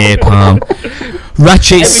 Napalm.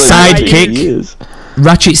 Ratchet's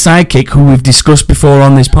sidekick, who we've discussed before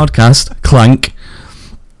on this podcast, Clank.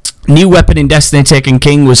 New weapon in Destiny Taken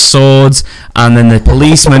King was swords, and then the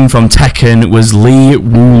policeman from Tekken was Lee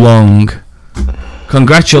Wulong.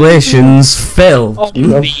 Congratulations, Phil.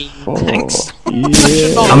 Thanks. I'm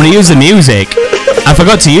going to use the music. I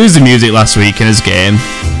forgot to use the music last week in his game.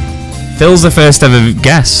 Phil's the first ever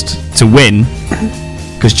guest to win,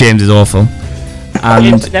 because James is awful.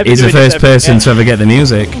 And he's the first person to ever get the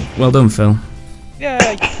music. Well done, Phil. Yay.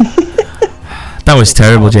 That was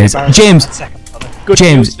terrible, James. Good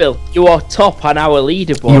James, news, Phil. You are top on our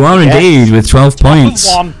leaderboard. You are indeed, with 12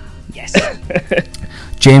 points. Yes.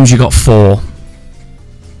 James, you got 4.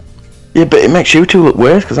 Yeah, but it makes you two look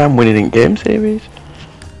worse because I'm winning in game series.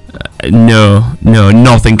 No,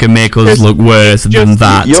 nothing can make us look worse than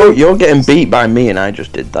that. You're getting beat by me, and I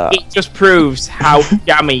just did that. It just proves how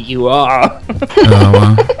jammy you are. Oh,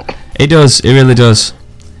 well. It does. It really does.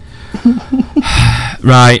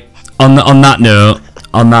 Right. On that note,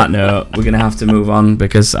 we're gonna have to move on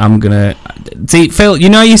because I'm gonna see Phil. You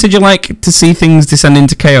know, you said you like to see things descend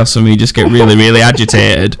into chaos, and we just get really, really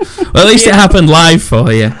agitated. Well, at least it happened live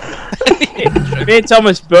for you. Me and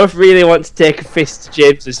Thomas both really want to take a fist to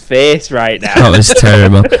James's face right now. That was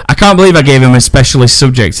terrible. I can't believe I gave him a specialist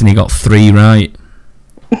subject and he got 3 right.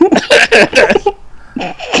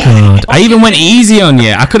 God, I even went easy on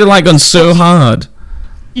you. I could have gone so hard.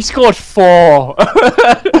 He scored 4.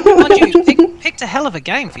 Mind you, picked a hell of a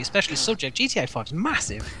game for your specialist subject. GTA 5 is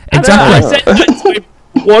massive. Exactly. I said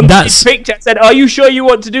that's picture. I said, "Are you sure you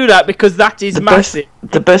want to do that? Because that is massive."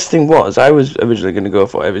 The best thing was, I was originally going to go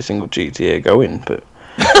for every single GTA going, but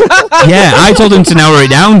yeah, I told him to narrow it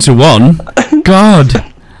down to 1.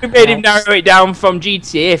 God. We made him narrow it down from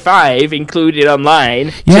GTA 5, included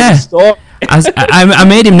online. Yeah. To the store. I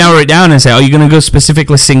made him narrow it down and say, "Are you going to go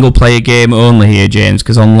specifically single player game only here, James?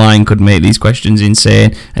 Because online could make these questions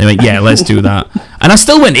insane." And he went, "Yeah, let's do that." And I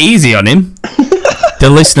still went easy on him. The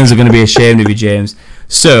listeners are going to be ashamed of you, James.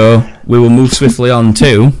 So we will move swiftly on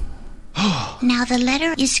to. Now the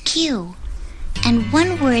letter is Q, and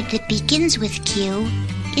one word that begins with Q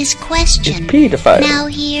is question. it's pedophile. Now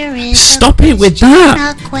here is Stop it with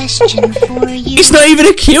that. a question for you. It's not even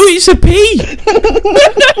a Q, it's a P.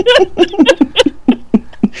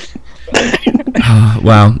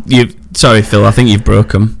 Wow. Sorry, Phil. I think you've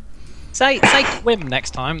broke him. Say Quim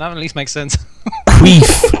next time. That at least makes sense.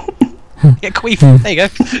 Queef. Yeah, Queef. There you go.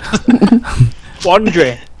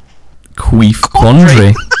 Quandary. Queef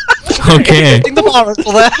quandary. Okay. I think the bar is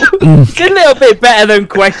still there. It's a little bit better than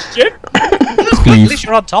question. At least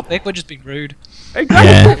you're on topic. We're just being rude.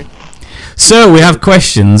 Exactly. Yeah. So we have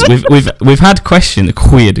questions. We've had questions.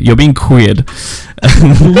 Queered. You're being queered.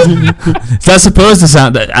 That's supposed to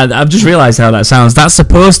sound. I've just realised how that sounds. That's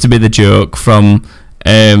supposed to be the joke from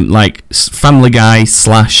Family Guy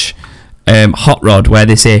 / Hot Rod, where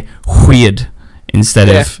they say weird instead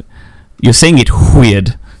of. You're saying it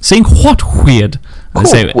weird. Saying what weird?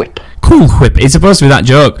 Cool whip. It's supposed to be that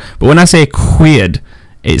joke, but when I say queered,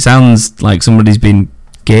 it sounds like somebody's been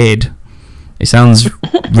gayed. It sounds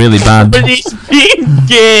really bad. But it's being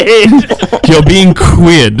gay. You're being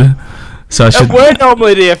queered. So I should. And we're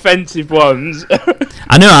normally the offensive ones.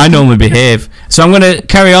 I know. I normally behave. So I'm going to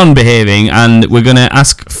carry on behaving, and we're going to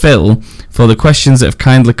ask Phil for the questions that have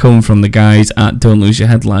kindly come from the guys at Don't Lose Your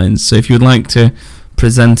Headlines. So if you would like to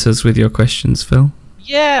present us with your questions, Phil.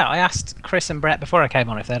 Yeah, I asked Chris and Brett before I came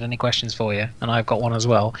on if they had any questions for you, and I've got one as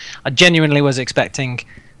well. I genuinely was expecting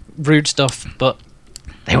rude stuff, but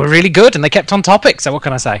they were really good and they kept on topic, so what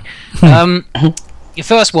can I say? Your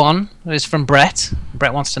first one is from Brett.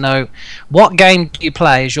 Brett wants to know, what game do you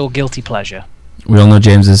play as your guilty pleasure? We all know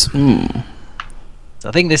James's. So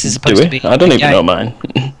I think this is supposed to be I don't a even game. know mine.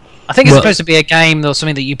 I think it's supposed to be a game or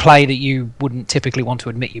something that you play that you wouldn't typically want to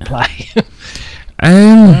admit you play.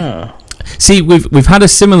 See, we've had a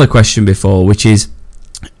similar question before, which is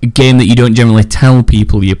a game that you don't generally tell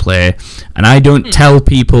people you play, and I don't tell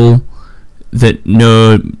people that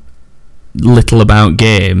know little about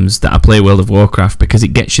games that I play World of Warcraft because it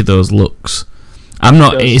gets you those looks.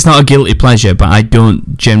 It's not a guilty pleasure, but I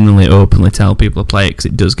don't generally openly tell people to play it because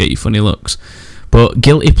it does get you funny looks. But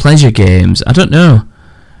guilty pleasure games, I don't know.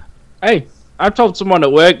 Hey, I told someone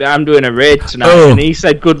at work that I'm doing a raid tonight, and he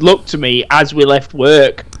said good luck to me as we left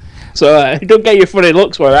work. So don't get your funny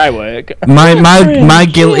looks where I work. My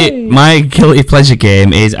guilty pleasure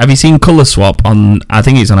game is. Have you seen Colour Swap on? I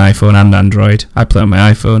think it's on iPhone and Android. I play on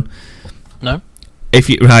my iPhone. No.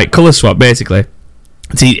 Colour Swap basically.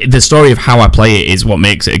 See, the story of how I play it is what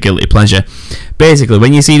makes it a guilty pleasure. Basically,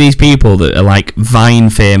 when you see these people that are like Vine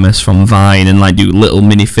famous from Vine and like do little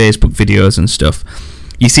mini Facebook videos and stuff,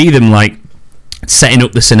 you see them like setting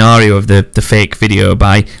up the scenario of the fake video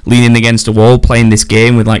by leaning against a wall playing this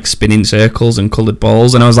game with like spinning circles and coloured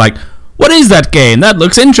balls, and I was like, what is that game? That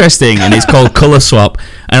looks interesting. And it's called Colour Swap.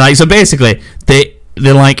 And like, so basically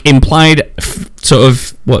they're like implied sort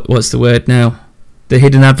of what's the word now, the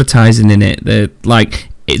hidden advertising in it, the like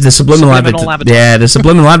the subliminal advertising. Yeah, the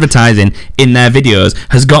subliminal advertising in their videos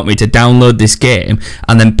has got me to download this game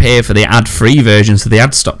and then pay for the ad-free version so the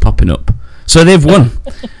ads stop popping up. So they've won.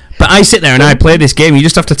 But I sit there and I play this game. You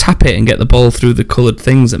just have to tap it and get the ball through the coloured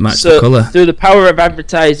things that match the colour. Through the power of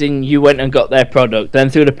advertising, you went and got their product.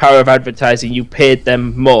 Then through the power of advertising, you paid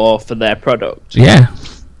them more for their product. Yeah.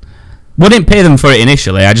 Well, I didn't pay them for it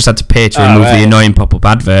initially. I just had to pay to remove the annoying pop-up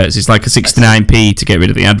adverts. It's like a 69p to get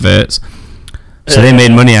rid of the adverts. So they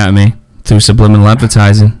made money out of me through subliminal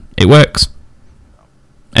advertising. It works.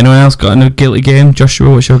 Anyone else got a guilty game?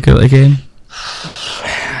 Joshua, what's your guilty game?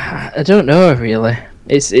 I don't know, really.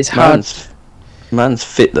 It's hard. Man's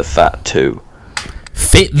Fit the Fat 2.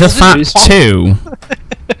 Fit the Fat 2?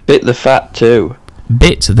 Fit the Fat 2.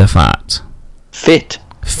 Bit the Fat. Fit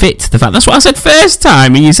the Fat. That's what I said first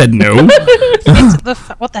time, and you said no.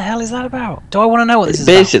 What the hell is that about? Do I want to know what this is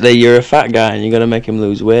Basically, you're a fat guy and you're going to make him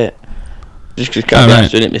lose weight. Just because I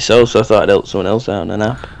can't be doing it myself, so I thought I'd help someone else out on an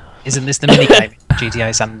app. Isn't this the minigame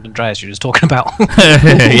GTA San Andreas you're just talking about?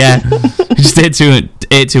 Yeah. You just ate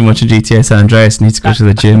too much of GTA San Andreas and need to go to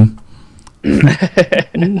the gym.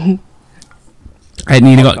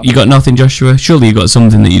 And you got nothing, Joshua? Surely you got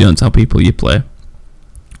something that you don't tell people you play.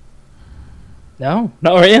 No,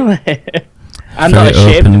 not really. I'm Very not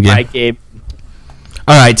ashamed open of my game.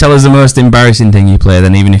 Alright, tell us the most embarrassing thing you play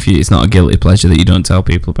then, even if it's not a guilty pleasure that you don't tell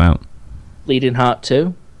people about. Bleeding Heart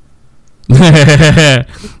 2. It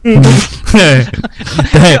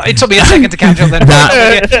took me a second to catch up then.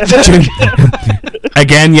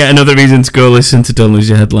 Again, yet another reason to go listen to Don't Lose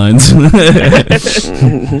Your Headlines. Bleeding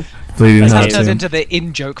Heart 2. It turns into the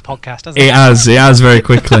in-joke podcast, doesn't it? It has very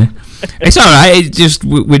quickly. It's alright, it just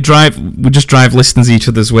we just drive listeners each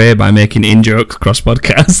other's way by making in-jokes cross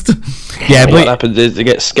podcast. Yeah, What happens is they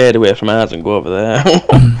get scared away from ours and go over there.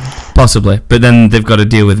 Possibly, but then they've got to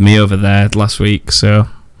deal with me over there last week, so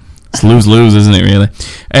it's lose-lose, isn't it, really?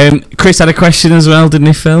 Chris had a question as well, didn't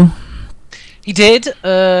he, Phil? He did.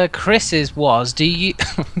 Chris's was, do you...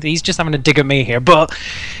 He's just having a dig at me here, but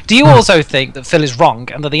do you also think that Phil is wrong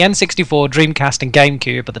and that the N64, Dreamcast and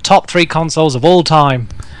GameCube are the top 3 consoles of all time?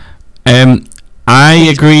 I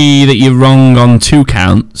agree that you're wrong on 2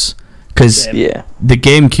 counts, because the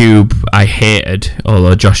GameCube I hated,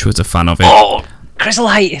 although Josh was a fan of it. Oh, Chris will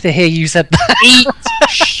hate to hear you said that. Eat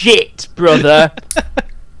shit, brother.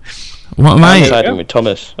 What am I'm siding with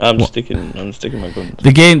Thomas. I'm sticking my guns.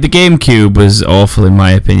 The GameCube was awful in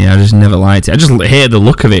my opinion. I just never liked it. I just hated the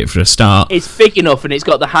look of it for a start. It's big enough and it's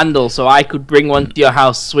got the handle, so I could bring one to your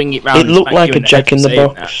house, swing it round. It looked like a Jack in the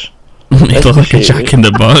Box. It looked like a Jack in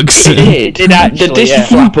the Box. It did actually, the disc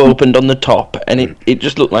flap opened on the top, and it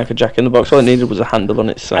just looked like a Jack in the Box. All it needed was a handle on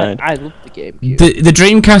its side. I loved the GameCube. The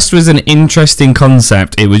Dreamcast was an interesting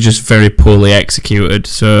concept. It was just very poorly executed,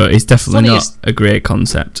 so it's definitely not a great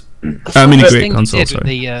concept. I mean, a great console.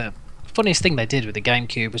 The funniest thing they did with the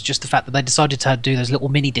GameCube was just the fact that they decided to do those little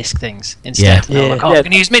mini disc things instead. Yeah. Like, we're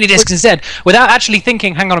going to use mini discs instead, without actually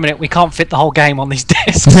thinking, hang on a minute, we can't fit the whole game on these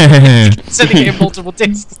discs. Sending it in multiple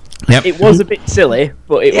discs. Yep. It was a bit silly,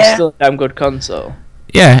 but it was still a damn good console.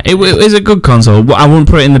 Yeah, it was a good console. I wouldn't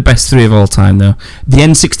put it in the best 3 of all time, though. The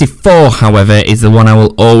N64, however, is the one I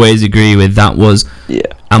will always agree with. That was,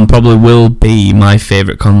 and probably will be, my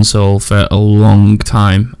favourite console for a long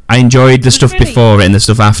time. I enjoyed the stuff before it and the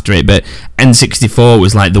stuff after it, but N64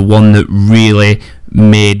 was like the one that really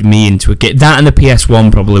made me into a game. That and the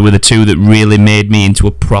PS1 probably were the 2 that really made me into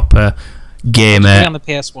a proper gamer. On the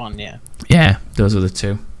PS1, yeah. Yeah, those were the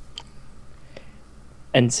 2.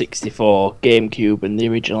 N64, GameCube, and the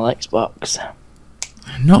original Xbox.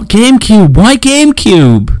 Not GameCube. Why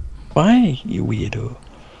GameCube? Why, you weirdo?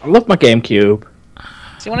 I love my GameCube.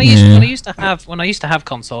 See, when I used to have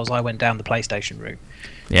consoles, I went down the PlayStation route.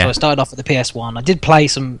 Yeah. So I started off with the PS1. I did play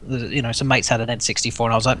some mates had an N64,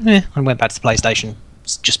 and I was like, and went back to the PlayStation.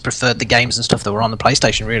 Just preferred the games and stuff that were on the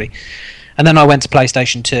PlayStation, really. And then I went to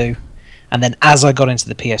PlayStation 2. And then as I got into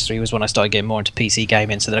the PS3 was when I started getting more into PC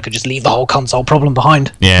gaming, so that I could just leave the whole console problem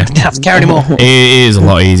behind. Yeah. Didn't have to carry anymore. It is a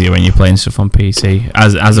lot easier when you're playing stuff on PC.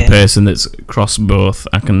 As a person that's crossed both,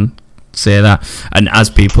 I can say that. And as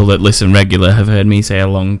people that listen regular have heard me say a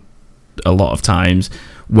lot of times,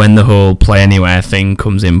 when the whole Play Anywhere thing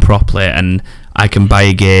comes in properly and I can buy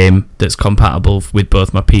a game that's compatible with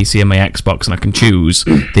both my PC and my Xbox and I can choose,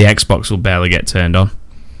 the Xbox will barely get turned on.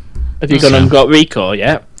 Have you gone and got Recore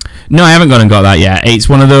yet? No, I haven't gone and got that yet. It's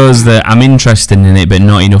one of those that I'm interested in it, but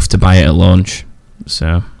not enough to buy it at launch.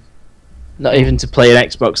 So, not even to play an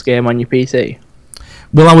Xbox game on your PC.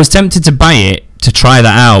 Well, I was tempted to buy it to try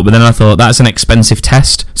that out, but then I thought that's an expensive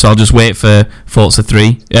test, so I'll just wait for Forza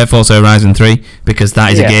Horizon 3, because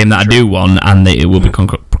that is a game that I do want, and it will be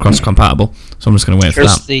cross-compatible. So I'm just going to wait for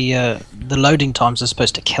that. The loading times are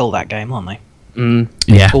supposed to kill that game, aren't they?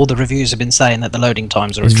 Yeah. All the reviews have been saying that the loading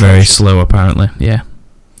times are It's very slow, apparently. Yeah.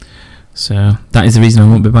 So that is the reason I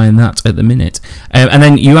won't be buying that at the minute. And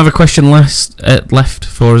then you have a question left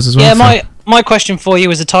for us as well. Yeah, my question for you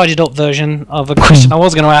is a tidied up version of a question I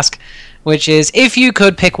was going to ask, which is, if you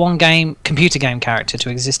could pick one computer game character to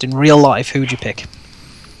exist in real life, who would you pick?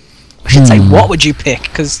 I should say, what would you pick?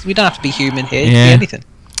 Because we don't have to be human here. It could be anything.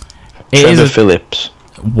 Trevor Phillips.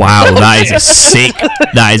 Wow,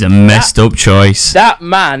 that is a messed up choice. That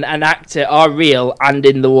man and actor are real and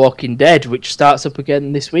in The Walking Dead, which starts up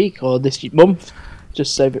again this week or this month.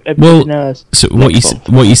 Just so everybody knows. So what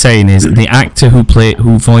you're saying is the actor who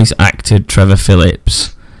voice acted Trevor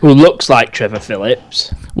Phillips, who looks like Trevor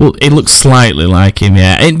Phillips. Well, it looks slightly like him,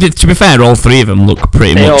 yeah. To be fair, all three of them look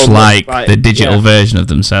pretty much like the digital version of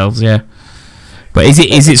themselves, yeah. But is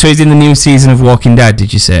it? So he's in the new season of Walking Dead?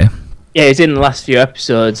 Did you say? Yeah, he's in the last few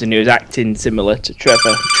episodes, and he was acting similar to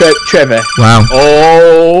Trevor. Trevor. Wow.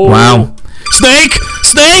 Oh. Wow. Snake!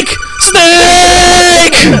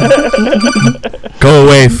 Go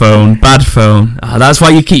away, phone. Bad phone. That's why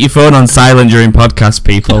you keep your phone on silent during podcasts,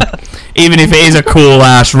 people. Even if it is a cool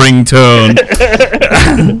ass ringtone.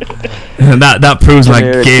 that proves my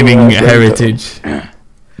gaming heritage.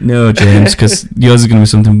 No, James, because yours is going to be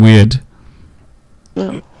something weird.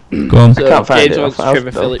 Go on. So, I can't find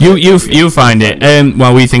it. You find it.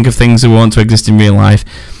 While we think of things that want to exist in real life,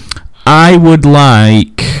 I would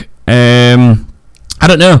like. I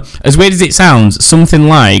don't know. As weird as it sounds, something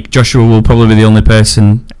like Joshua will probably be the only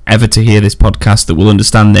person ever to hear this podcast that will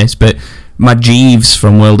understand this. But my Jeeves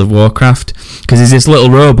from World of Warcraft, because he's this little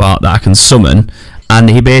robot that I can summon, and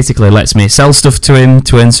he basically lets me sell stuff to him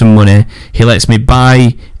to earn some money. He lets me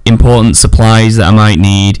buy important supplies that I might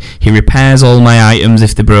need. He repairs all my items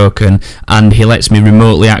if they're broken, and he lets me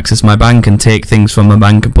remotely access my bank and take things from my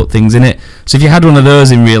bank and put things in it. So if you had one of those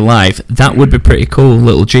in real life, that would be pretty cool,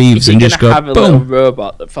 little Jeeves, and just go have a boom. little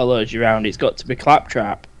robot that follows you around. It's got to be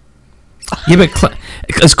Claptrap. Yeah, but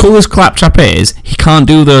as cool as Claptrap is, he can't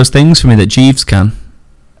do those things for me that Jeeves can.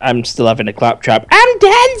 I'm still having a Claptrap. I'm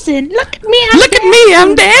dancing. Look at me.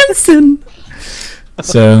 I'm dancing.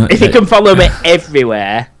 So if he can follow me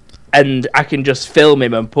everywhere, and I can just film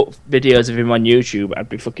him and put videos of him on YouTube, I'd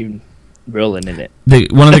be fucking rolling in it.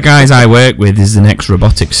 One of the guys I work with is an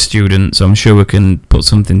ex-robotics student, so I'm sure we can put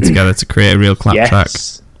something together to create a real Claptrap.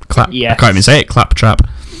 Yes. I can't even say it, Claptrap.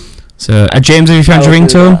 So, James, have you found your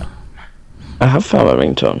ringtone? I have found my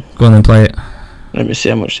ringtone. Go on then, play it. Let me see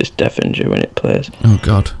how much this deafens you when it plays. Oh,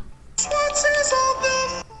 God.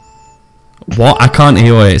 What? I can't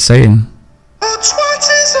hear what it's saying.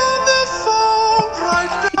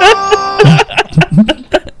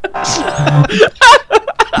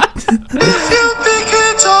 If you pick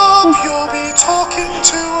it up, you'll be talking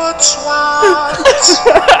to a twat.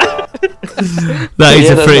 That is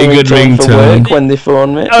a pretty good ringtone. When they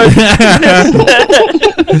phone me.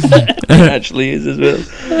 It actually is as well.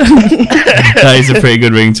 That is a pretty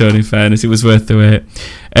good ringtone, in fairness. It was worth the wait.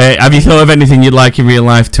 Have you thought of anything you'd like in real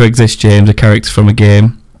life to exist, James? A character from a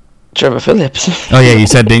game? Trevor Phillips. Oh yeah, you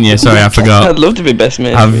said, didn't you? Sorry, I forgot. I'd love to be best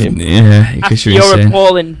mate with him. Yeah, because your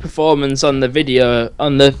appalling performance on the video,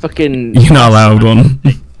 on the fucking... You're not allowed one.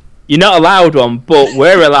 You're not allowed one, but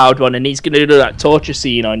we're allowed one, and he's going to do that torture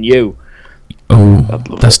scene on you. Oh,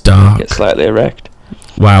 that's dark. Get slightly erect.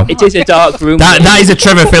 Wow. It is a dark room. That is a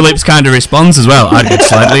Trevor Phillips kind of response as well. I'd get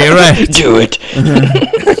slightly erect. Do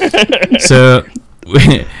it. So...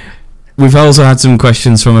 We've also had some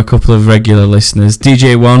questions from a couple of regular listeners.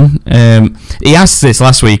 DJ1, he asked this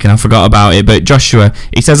last week and I forgot about it, but Joshua,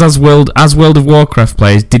 he says, as World of Warcraft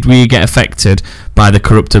players, did we get affected by the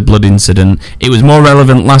corrupted blood incident? It was more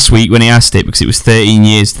relevant last week when he asked it because it was 13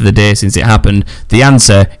 years to the day since it happened. The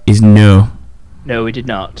answer is no. No, we did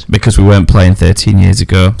not. Because we weren't playing 13 years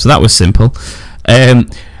ago. So that was simple.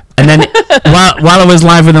 And then while I was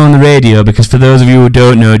live with him on the radio, because for those of you who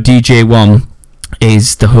don't know, DJ1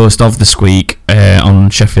 is the host of The Squeak on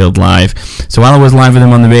Sheffield Live. So while I was live with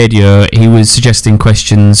him on the radio, he was suggesting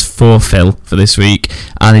questions for Phil for this week.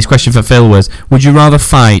 And his question for Phil was, would you rather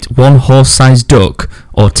fight one horse-sized duck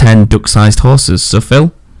or 10 duck-sized horses? So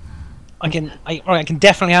Phil? I can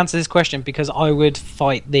definitely answer this question because I would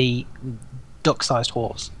fight the duck-sized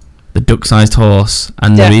horse. The duck-sized horse.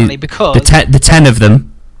 And definitely, because... The 10 of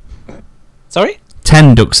them. Sorry?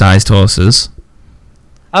 10 duck-sized horses.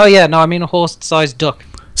 Oh yeah, no, I mean a horse-sized duck.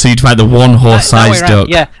 So you'd fight the one horse-sized duck.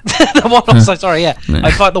 Yeah, the one horse-sized. Sorry, yeah.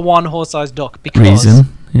 I'd fight the one horse-sized duck because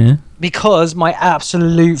my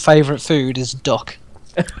absolute favourite food is duck.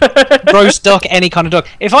 Roast duck, any kind of duck.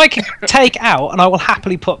 If I can take out, and I will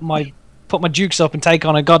happily put my dukes up and take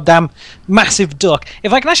on a goddamn massive duck.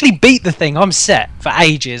 If I can actually beat the thing, I'm set for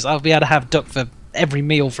ages. I'll be able to have duck for every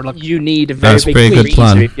meal for like. You need a very big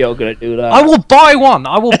freezer if you're going to do that. I will buy one.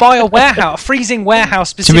 I will buy a warehouse, a freezing warehouse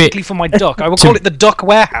specifically for my duck. I will call it the Duck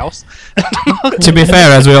Warehouse. To be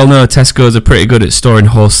fair, as we all know, Tesco's are pretty good at storing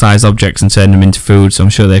horse-sized objects and turning them into food, so I'm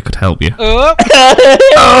sure they could help you.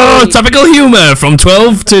 Oh, topical humour from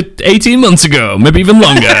 12 to 18 months ago, maybe even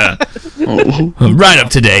longer. Right up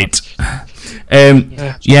to date.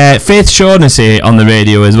 Faith Shaughnessy on the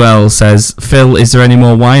radio as well says, Phil, is there any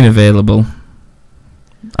more wine available?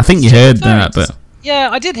 I think you heard that, but... Yeah,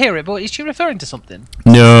 I did hear it, but is she referring to something?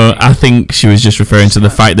 No, I think she was just referring to the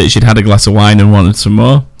fact that she'd had a glass of wine and wanted some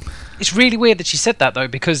more. It's really weird that she said that, though,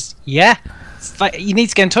 because, you need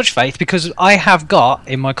to get in touch, Faith, because I have got,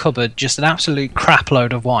 in my cupboard, just an absolute crap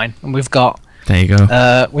load of wine, and we've got... There you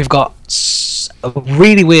go. We've got a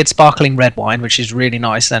really weird sparkling red wine, which is really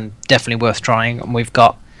nice and definitely worth trying, and we've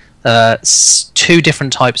got... 2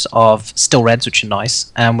 different types of still reds, which are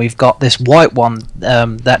nice, and we've got this white one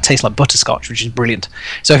that tastes like butterscotch, which is brilliant.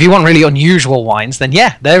 So if you want really unusual wines, then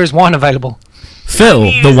there is wine available. Phil,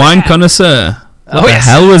 the wine connoisseur. What the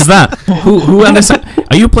hell was that? Who had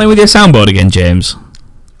Are you playing with your soundboard again, James?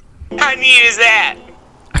 How neat is that?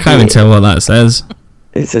 I can't even tell what that says.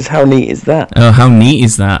 It says, how neat is that? Oh, how neat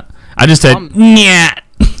is that? I just said, nyah.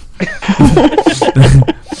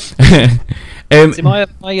 See, my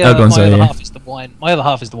other half is the wine. My other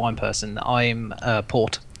half is the wine person. I'm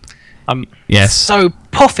port. I'm so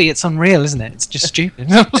puffy. It's unreal, isn't it? It's just stupid.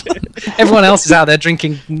 Everyone else is out there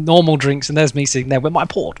drinking normal drinks, and there's me sitting there with my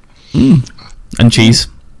port. And cheese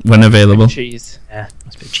when available. And cheese. Yeah,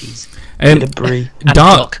 that's a bit of cheese. And brie.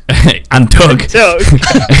 Dark and Doug.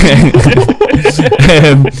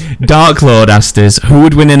 Dark Lord asked us, who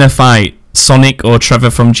would win in a fight? Sonic or Trevor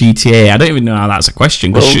from GTA? I don't even know how that's a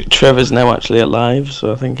question. Well, Trevor's now actually alive,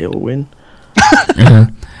 so I think he'll win.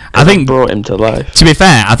 I think brought him to life. To be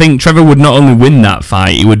fair, I think Trevor would not only win that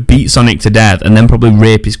fight, he would beat Sonic to death and then probably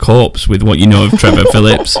rape his corpse with what you know of Trevor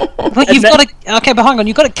Phillips. But you've got to... Okay, but hang on.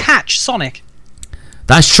 You've got to catch Sonic.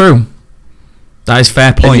 That's true. That is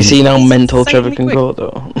fair point. Have you seen how mental Trevor can go,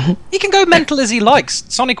 though? He can go mental as he likes.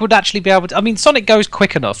 Sonic would actually be able to... I mean, Sonic goes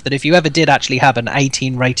quick enough that if you ever did actually have an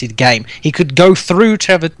 18-rated game, he could go through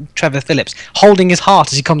Trevor Phillips, holding his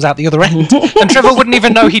heart as he comes out the other end, and Trevor wouldn't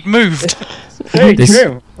even know he'd moved. Very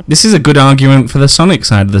true. This is a good argument for the Sonic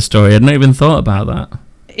side of the story. I'd not even thought about that.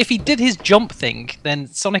 If he did his jump thing, then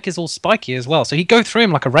Sonic is all spiky as well, so he'd go through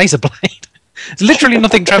him like a razor blade. There's literally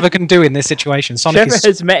nothing Trevor can do in this situation. Trevor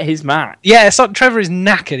has met his match. Yeah, Trevor is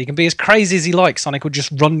knackered. He can be as crazy as he likes. Sonic would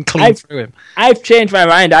just run clean through him. I've changed my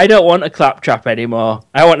mind. I don't want a Claptrap anymore.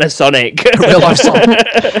 I want a Sonic. Real life Sonic.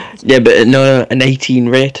 Yeah, but no, an 18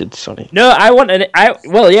 rated Sonic. No, I want I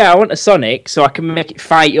want a Sonic so I can make it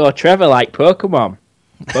fight your Trevor like Pokemon.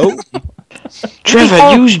 Oh.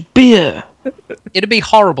 Trevor, use beer. It'd be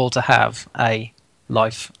horrible to have a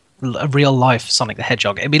real life Sonic the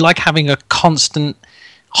Hedgehog. It'd be like having a constant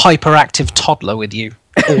hyperactive toddler with you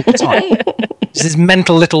all the time. Just this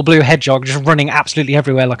mental little blue hedgehog just running absolutely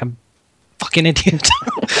everywhere like a fucking idiot.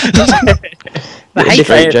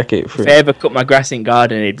 If I ever cut my grass in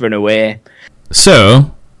garden, he'd run away.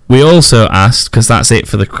 So we also asked, because that's it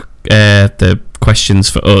for the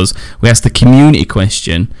questions for us, we asked the community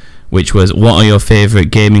question, which was, what are your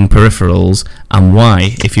favourite gaming peripherals and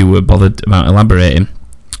why, if you were bothered about elaborating.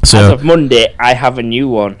 So, as of Monday, I have a new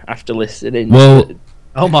one after listening. Well,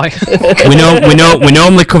 oh my! we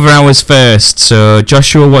normally cover ours first. So,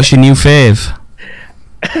 Joshua, what's your new fave?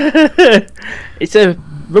 It's a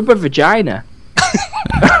rubber vagina.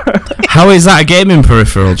 How is that a gaming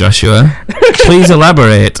peripheral, Joshua? Please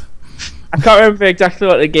elaborate. I can't remember exactly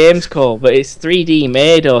what the game's called, but it's 3D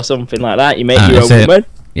made or something like that. You make your own woman,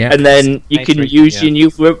 and then you can use your new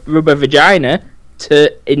rubber vagina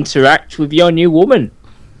to interact with your new woman.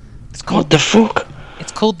 It's called what the fuck?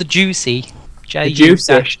 It's called the Juicy.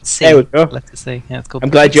 Juicy. There we go. Let's see. Yeah, it's called. I'm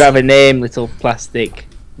glad you have a name, little plastic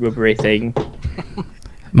rubbery thing.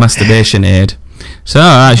 Masturbation aid. So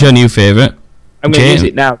that's your new favourite. I'm going to use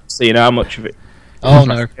it now, so you know how much of it. Oh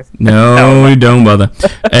no! No, don't bother.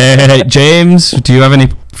 James, do you have any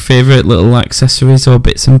favourite little accessories or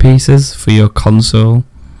bits and pieces for your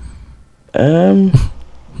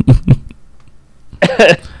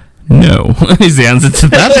No, is the answer to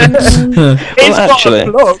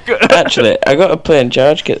that. Well, actually, I got a plain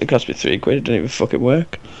charge kit that cost me £3. It didn't even fucking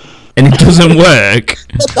work. And it doesn't work.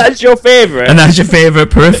 That's your favourite. And that's your favourite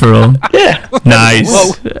peripheral. Yeah.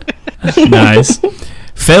 Nice. Nice.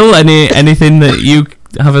 Phil, anything that you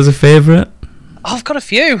have as a favourite? I've got a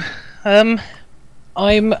few. I'm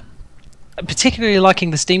particularly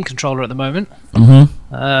liking the Steam controller at the moment.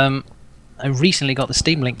 Mm-hmm. I recently got the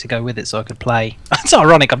Steam Link to go with it, so I could play. It's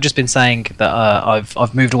ironic. I've just been saying that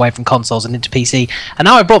I've moved away from consoles and into PC, and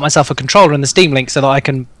now I bought myself a controller and the Steam Link so that I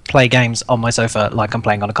can play games on my sofa like I'm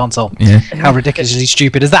playing on a console. Yeah. How ridiculously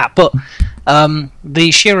stupid is that? But the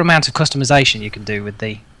sheer amount of customization you can do with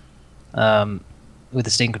the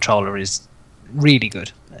Steam controller is really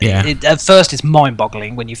good. Yeah. At first, it's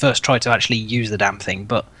mind-boggling when you first try to actually use the damn thing,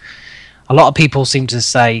 but a lot of people seem to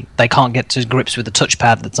say they can't get to grips with the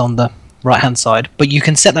touchpad that's on the right-hand side, but you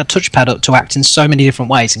can set that touchpad up to act in so many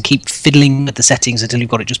different ways and keep fiddling with the settings until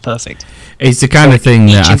you've got it just perfect. It's the kind of thing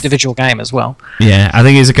that each individual game as well. Yeah, I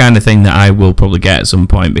think it's the kind of thing that I will probably get at some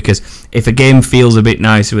point, because if a game feels a bit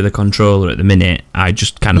nicer with a controller at the minute, I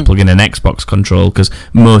just kind of plug in an Xbox control, because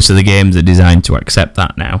most of the games are designed to accept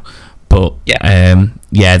that now. But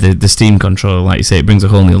the Steam controller, like you say, it brings a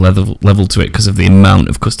whole new level to it because of the amount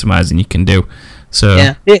of customizing you can do. So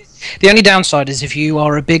yeah, the only downside is if you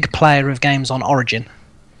are a big player of games on Origin,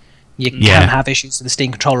 you can have issues with the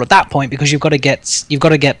Steam controller at that point, because you've got to get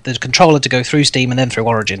the controller to go through Steam and then through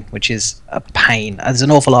Origin, which is a pain. There's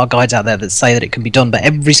an awful lot of guides out there that say that it can be done, but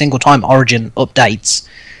every single time Origin updates,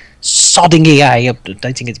 sodding EA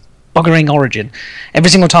updating its buggering Origin, every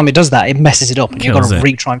single time it does that, it messes it up, and you've got to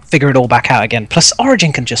retry and figure it all back out again. Plus,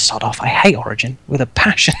 Origin can just sod off. I hate Origin with a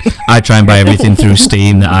passion. I try and buy everything through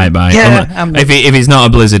Steam that I buy. Yeah, if it's not a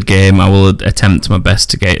Blizzard game, I will attempt my best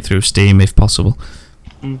to get it through Steam if possible.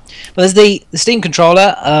 Well, there's the Steam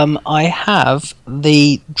controller. I have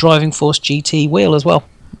the Driving Force GT wheel as well.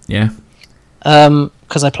 Yeah.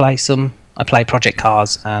 Because I play Project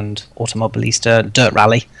Cars and Automobilista, Dirt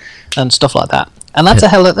Rally, and stuff like that. And that's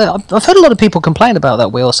I've heard a lot of people complain about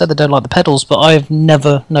that wheel, said they don't like the pedals, but I've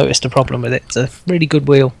never noticed a problem with it. It's a really good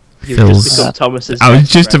wheel. You've just become Thomas's I was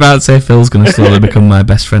just about to say Phil's going to slowly become my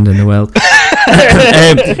best friend in the world.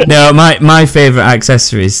 No, my favourite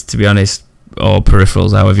accessories, to be honest, or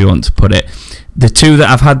peripherals, however you want to put it, the two that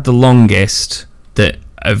I've had the longest that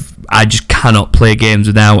I just cannot play games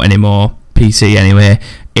without anymore, PC anyway,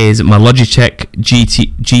 is my Logitech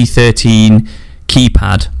G13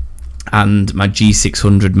 keypad and my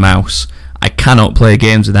G600 mouse. I cannot play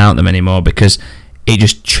games without them anymore because it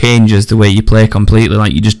just changes the way you play completely.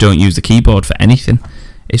 Like, you just don't use the keyboard for anything.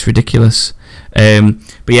 It's ridiculous. But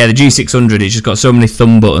yeah, the G600, it's just got so many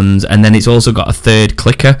thumb buttons, and then it's also got a third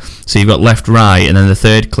clicker. So you've got left, right, and then the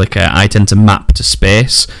third clicker I tend to map to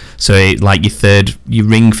space. So like your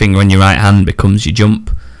ring finger on your right hand becomes your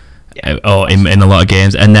jump, or in a lot of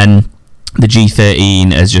games. And then the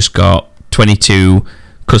G13 has just got 22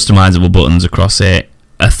 customizable buttons across it,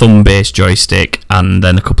 a thumb-based joystick, and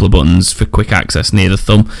then a couple of buttons for quick access near the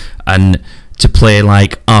thumb. And to play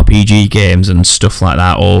like RPG games and stuff like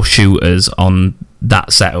that, or shooters on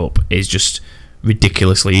that setup, is just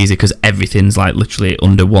ridiculously easy because everything's like literally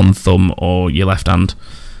under one thumb or your left hand.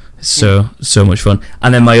 So much fun.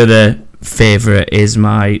 And then my other favourite is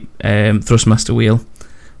my Thrustmaster wheel.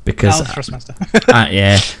 Because Thrustmaster.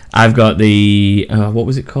 I've got the what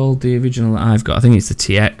was it called? The original I've got, I think it's the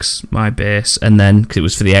TX, my base, and then because it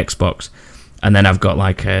was for the Xbox, and then I've got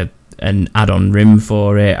like an add-on rim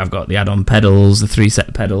for it. I've got the add-on pedals, the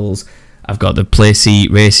 3-set pedals. I've got the play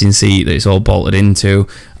seat, racing seat that it's all bolted into,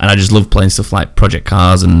 and I just love playing stuff like Project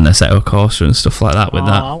Cars and Assetto Corsa and stuff like that with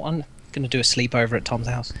that. I'm gonna do a sleepover at Tom's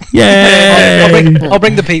house. Yeah, I'll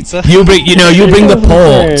bring the pizza. You'll bring the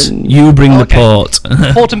port. You bring the port.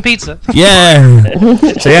 Port and pizza.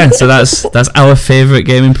 Yeah. So that's our favourite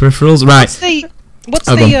gaming peripherals, right? What's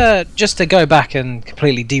the just to go back and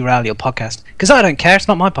completely derail your podcast, because I don't care, it's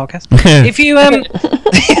not my podcast. If you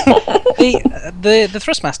the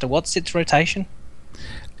Thrustmaster, what's its rotation?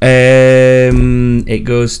 It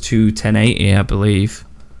goes to 1080, I believe.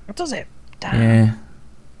 What does it? Damn. Yeah.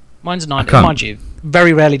 Mine's 90. Mind you,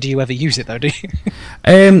 very rarely do you ever use it though, do you?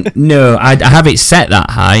 No, I have it set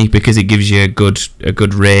that high because it gives you a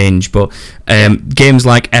good range. But games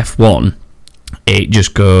like F1, it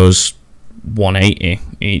just goes 180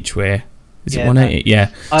 each way. Is it 180?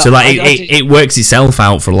 Yeah. So it works itself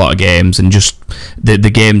out for a lot of games, and just the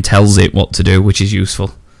game tells it what to do, which is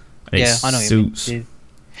useful. Yeah, I know what you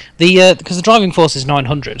mean. Because the Driving Force is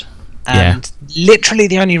 900, and literally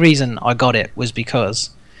the only reason I got it was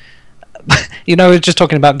because, we're just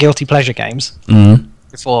talking about guilty pleasure games. Mm.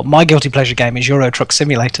 before. My guilty pleasure game is Euro Truck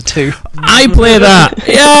Simulator 2. I play that.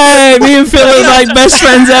 Yay! Me and Phil are like best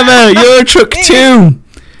friends ever. Euro Truck 2.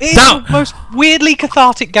 It's the most weirdly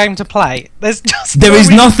cathartic game to play. There is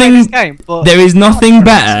nothing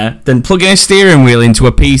better than plugging a steering wheel into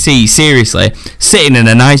a PC, seriously, sitting in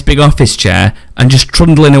a nice big office chair and just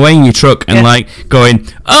trundling away in your truck and like going,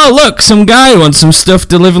 oh look, some guy wants some stuff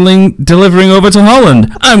delivering over to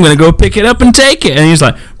Holland. I'm gonna go pick it up and take it. And he's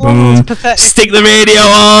like, boom, stick the radio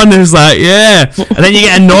on. And it's like, yeah. And then you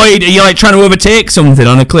get annoyed and you're like trying to overtake something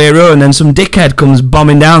on a clear road, and then some dickhead comes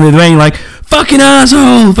bombing down the rain like, fucking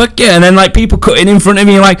asshole, fuck yeah. And then like people cutting in front of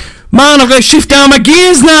me like, man, I've got to shift down my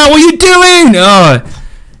gears now, what are you doing? Oh,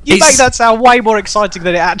 you make that sound way more exciting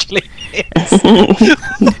than it actually is.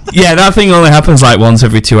 Yeah, that thing only happens like once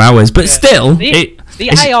every 2 hours, but still the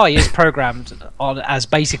AI is programmed on as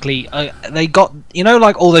basically they got, you know,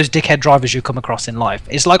 like all those dickhead drivers you come across in life.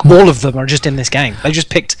 It's like all of them are just in this game. They just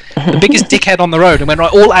picked the biggest dickhead on the road and went,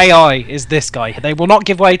 right, all AI is this guy. They will not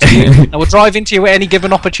give way to you. They will drive into you at any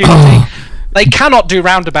given opportunity. They cannot do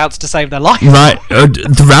roundabouts to save their life. Right,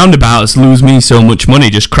 the roundabouts lose me so much money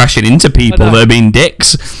just crashing into people that are being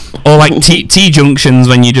dicks. Or like T-junctions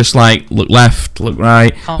when you just like, look left, look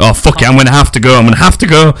right. Oh, fuck it, I'm going to have to go.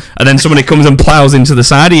 And then somebody comes and plows into the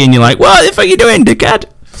side of you and you're like, what the fuck are you doing,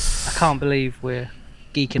 dickhead? I can't believe we're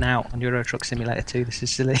geeking out on Euro Truck Simulator 2. This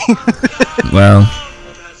is silly. Well.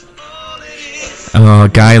 Oh,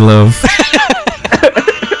 guy love.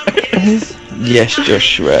 Yes,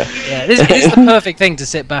 Joshua. Yeah, this is the perfect thing to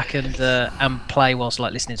sit back and play whilst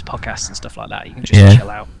like listening to podcasts and stuff like that. You can just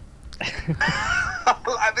chill out.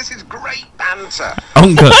 This is great banter.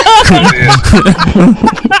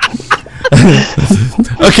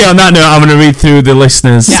 Okay, on that note, I'm going to read through the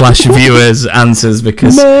listeners / viewers' answers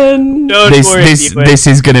because this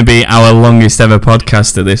is going to be our longest ever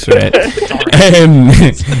podcast at this rate.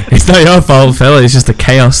 It's not your fault, Phil. It's just the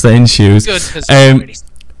chaos that ensues. Good,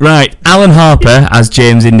 right, Alan Harper, as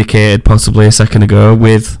James indicated possibly a second ago,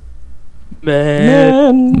 with...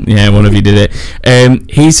 Man. Yeah, one of you did it.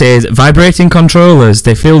 He says, vibrating controllers,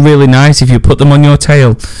 they feel really nice if you put them on your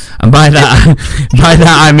tail. And by that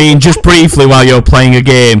I mean just briefly while you're playing a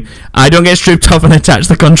game. I don't get stripped off and attach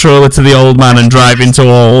the controller to the old man and drive into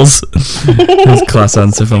walls. That's a class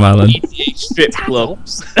answer from Alan. Strip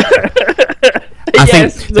clubs. I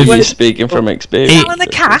think you're speaking from experience. Alan the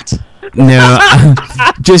cat? No,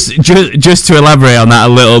 just to elaborate on that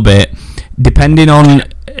a little bit, depending on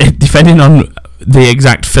the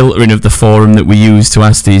exact filtering of the forum that we use to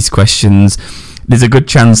ask these questions, there's a good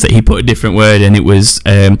chance that he put a different word and it was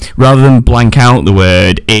rather than blank out the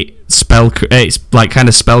word, it's like kind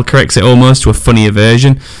of spell corrects it almost to a funnier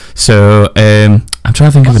version. So I'm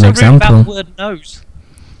trying to think of an example. About the word nose?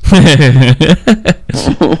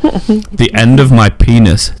 The end of my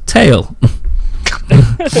penis tail.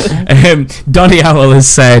 Donny Owl has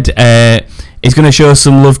said he's going to show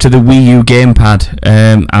some love to the Wii U gamepad.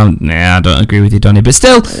 I don't agree with you, Donny, but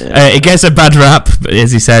still, it gets a bad rap,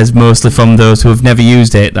 as he says, mostly from those who have never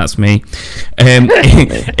used it. That's me.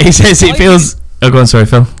 He says it feels... Oh, go on, sorry,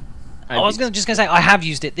 Phil. I was just going to say, I have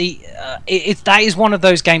used it. That is one of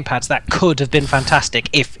those gamepads that could have been fantastic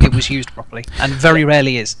if it was used properly, and very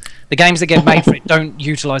rarely is. The games that get made for it don't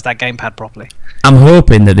utilise that gamepad properly. I'm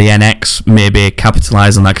hoping that the NX maybe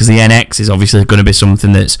capitalise on that, because the NX is obviously going to be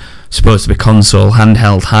something that's supposed to be console,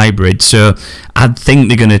 handheld, hybrid, so I think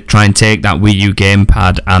they're going to try and take that Wii U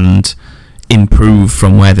gamepad and improve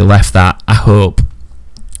from where they left that, I hope.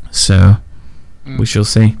 So... we shall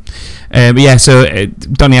see. But yeah, so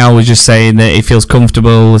Donny Owl was just saying that it feels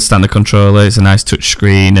comfortable, the standard controller, it's a nice touch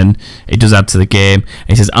screen, and it does add to the game. And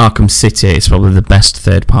he says Arkham City is probably the best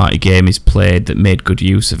third-party game he's played that made good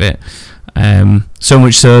use of it. So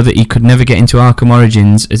much so that he could never get into Arkham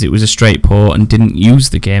Origins as it was a straight port and didn't use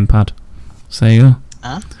the gamepad. So there you go.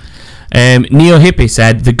 Neo Hippie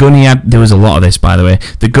said the gun he had, there was a lot of this by the way,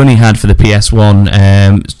 the gun he had for the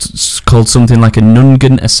PS1 called something like a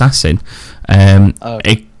Nungun Assassin.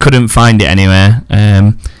 It couldn't find it anywhere,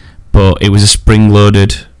 but it was a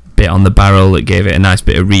spring-loaded bit on the barrel that gave it a nice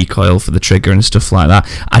bit of recoil for the trigger and stuff like that.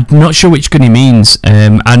 I'm not sure which gun he means,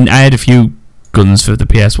 and I had a few guns for the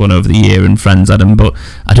PS1 over the year and friends had them, but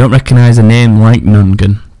I don't recognise a name like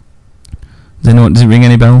Nungun. Does it ring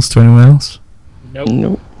any bells to anyone else?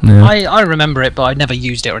 Nope. No. I remember it, but I never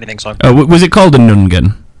used it or anything. So was it called a Nungun?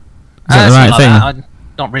 Is that the right thing?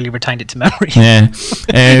 not really retained it to memory. Yeah.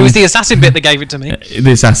 It was the assassin bit that gave it to me.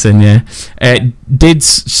 The assassin, yeah.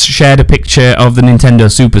 Dids shared a picture of the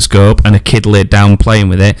Nintendo Super Scope and a kid laid down playing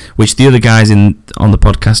with it, which the other guys on the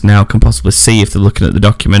podcast now can possibly see if they're looking at the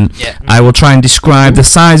document. Yeah. I will try and describe the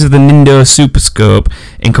size of the Nintendo Super Scope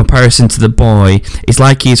in comparison to the boy. It's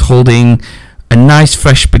like he's holding a nice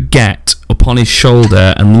fresh baguette up on his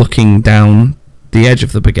shoulder and looking down the edge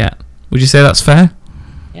of the baguette. Would you say that's fair?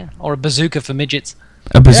 Yeah, or a bazooka for midgets.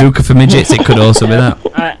 A bazooka for midgets, it could also be that.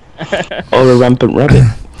 Or a rampant rabbit.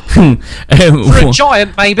 For a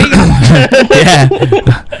giant, maybe. Yeah.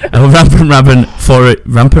 A rampant rabbit for it.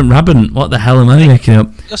 Rampant rabbit? What the hell am I making up?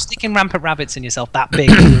 You're sticking rampant rabbits in yourself that big.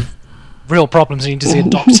 Real problems. You need to see a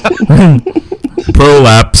doctor.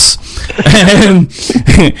 Prolapse.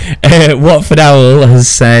 Watford Owl has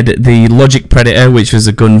said the Logic Predator, which was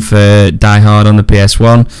a gun for Die Hard on the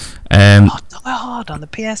PS1. Die Hard on the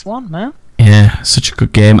PS1, man. Yeah, such a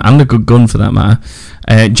good game and a good gun for that matter.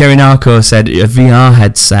 Jerry Narco said a VR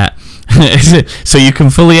headset. So you can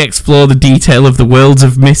fully explore the detail of the worlds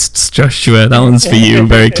of mists, Joshua. That one's for you,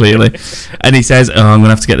 very clearly. And he says, I'm going to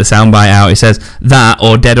have to get the soundbite out. He says, that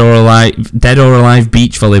or Dead or Alive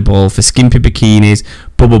beach volleyball for skimpy bikinis,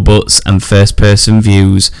 bubble butts, and first-person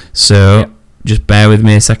views. So just bear with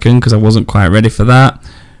me a second, because I wasn't quite ready for that.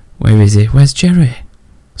 Where is he? Where's Jerry?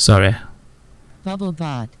 Sorry. Bubble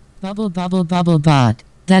bot. Bubble bot.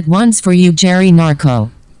 That one's for you, Jerry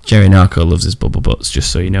Narco. Jerry Narco loves his bubble butts,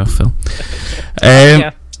 just so you know, Phil.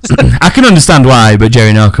 Yeah. I can understand why, but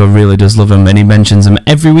Jerry Narco really does love them, and he mentions them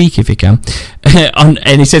every week if he can. And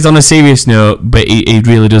he says on a serious note, but he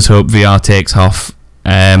really does hope VR takes off.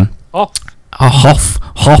 Hoff.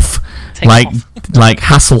 Like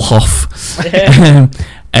Hasselhoff.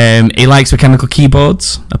 He likes mechanical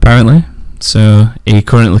keyboards, apparently. So he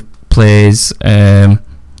currently plays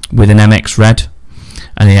with an MX Red.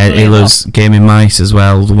 And he loves gaming mice as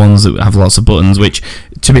well, the ones that have lots of buttons. Which,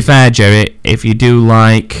 to be fair, Jerry, if you do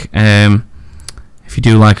like a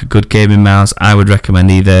good gaming mouse, I would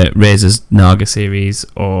recommend either Razer's Naga series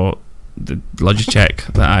or the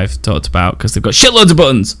Logitech that I've talked about, because they've got shitloads of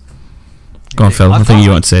buttons. Go on, Phil. I think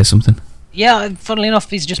you want to say something. Yeah, funnily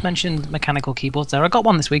enough, he's just mentioned mechanical keyboards there. I got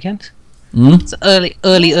one this weekend. It's an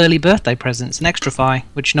early birthday present. It's an Extrafy,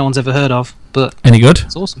 which no one's ever heard of, but any good?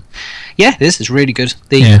 It's awesome. Yeah, this is really good.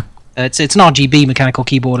 It's an RGB mechanical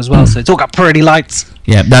keyboard as well, so it's all got pretty lights.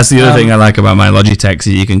 Yeah, that's the other thing I like about my Logitech, is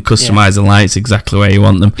you can customize the lights exactly where you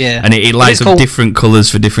want them. Yeah, and it lights up different colors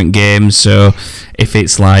for different games. So if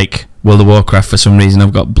it's like World of Warcraft, for some reason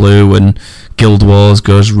I've got blue, and Guild Wars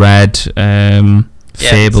goes red.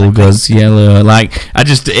 Fable goes yellow. Like, I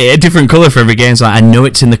just a different colour for every game, so I know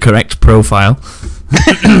it's in the correct profile.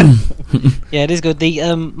 Yeah, it is good.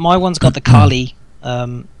 The my one's got the Kali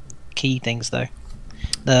key things though,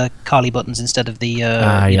 the Kali buttons instead of the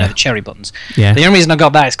the cherry buttons. Yeah. The only reason I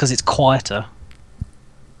got that is because it's quieter.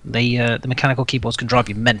 The mechanical keyboards can drive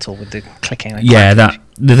you mental with the clicking. Yeah,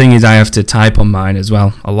 the thing is, I have to type on mine as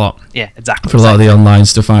well a lot. Yeah, exactly. For a lot of the online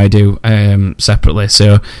stuff I do separately,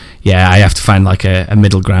 so yeah, I have to find like a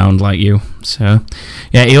middle ground like you. So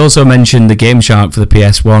yeah, he also mentioned the Game Shark for the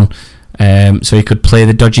PS1, so he could play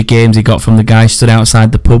the dodgy games he got from the guy stood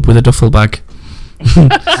outside the pub with a duffel bag. We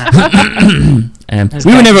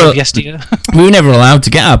were never allowed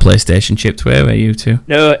to get our PlayStation chipped, were we, you two?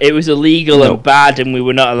 No, it was illegal and bad, and we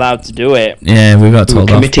were not allowed to do it. Yeah, we got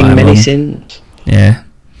told off. Committing many sins. Yeah.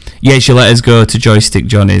 Yeah, she let us go to Joystick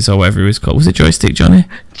Johnny's, or whatever he was called. Was it Joystick Johnny?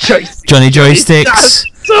 Johnny Joysticks.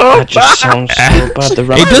 That just sounds so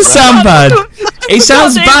bad. It does sound bad. It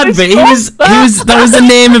sounds bad, but he was that was the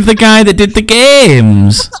name of the guy that did the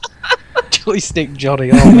games. Joystick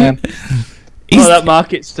Johnny, oh man. That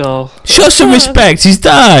market stall. Show some respect. He's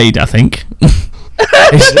died, I think.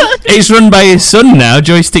 It's run by his son now,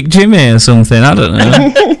 Joystick Jimmy or something. I don't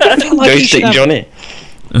know. Joystick Johnny.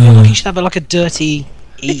 I feel like he should have a dirty,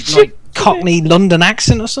 Cockney London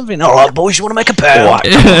accent or something. All right, boys, you want to make a pair?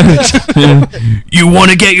 You want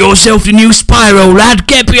to get yourself a new Spyro, lad?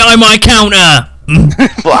 Get behind my counter.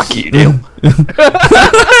 Fuck you, Neil.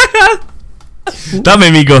 That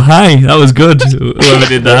made me go hi. That was good. Whoever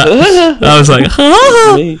did that, I was like,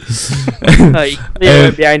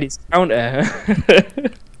 behind his counter.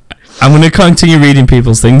 I'm going to continue reading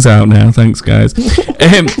people's things out now. Thanks, guys.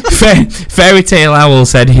 Fairy Tale Owl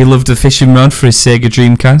said he loved the fishing rod for his Sega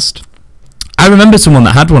Dreamcast. I remember someone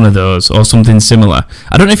that had one of those or something similar.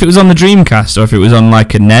 I don't know if it was on the Dreamcast or if it was on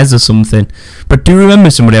like a NES or something, but I do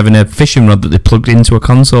remember somebody having a fishing rod that they plugged into a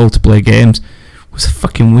console to play games. It was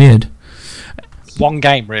fucking weird. one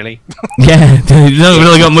game, really. Yeah, they've not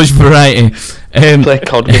really got much variety. Play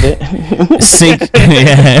COD with it.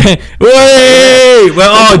 Yeah. Wait!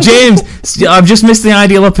 Well, James, I've just missed the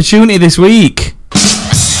ideal opportunity this week.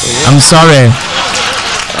 I'm sorry,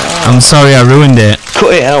 I ruined it.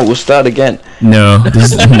 Cut it out, we'll start again. No.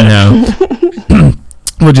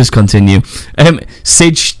 We'll just continue.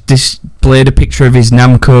 Sige displayed a picture of his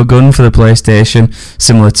Namco gun for the PlayStation,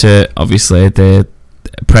 similar to, obviously, the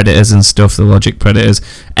Predators and stuff, the Logic Predators.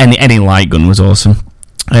 Any light gun was awesome.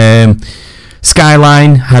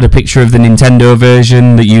 Skyline had a picture of the Nintendo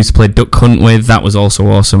version that you used to play Duck Hunt with. That was also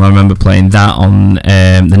awesome. I remember playing that on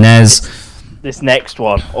the NES. This next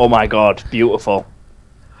one, oh my god, beautiful.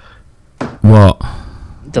 What?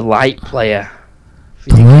 The Light Player.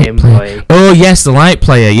 The Light Player. Oh yes, the Light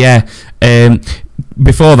Player. Yeah.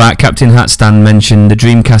 Before that, Captain Hatstand mentioned the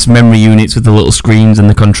Dreamcast memory units with the little screens and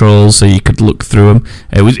the controls, so you could look through them.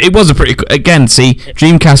 It was a pretty again. See,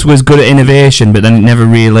 Dreamcast was good at innovation, but then they never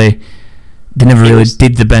really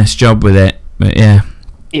did the best job with it. But yeah,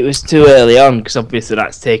 it was too early on because obviously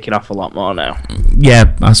that's taken off a lot more now.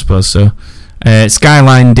 Yeah, I suppose so.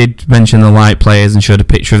 Skyline did mention the light players and showed a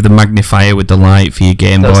picture of the magnifier with the light for your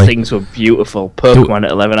Game Boy. Those things were beautiful. Pokemon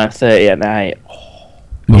at 11:30 at night.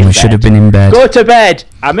 Well, we should have been in bed. Go to bed.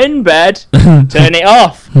 I'm in bed. Turn it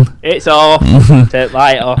off. It's off. Turn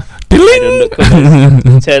light off.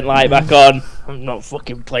 Turn light back on. I'm not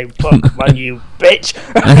fucking playing Pokemon, you bitch.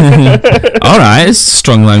 Alright, it's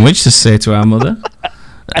strong language to say to our mother.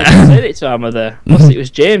 I said it to our mother. Plus, it was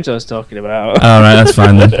James I was talking about. Alright, that's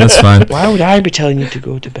fine then. That's fine. Why would I be telling you to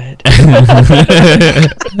go to bed?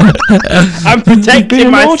 I'm protecting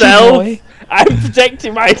myself. I'm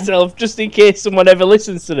protecting myself just in case someone ever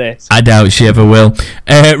listens to this. I doubt she ever will.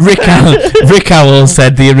 Rick Owl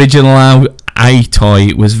said the original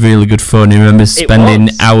iToy was really good fun. He remembers spending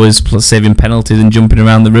hours plus saving penalties and jumping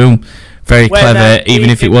around the room. Very clever, even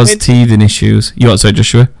if it was teething issues. You what, sorry,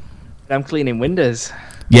 Joshua? I'm cleaning windows.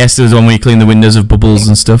 Yes, there was one where you clean the windows of bubbles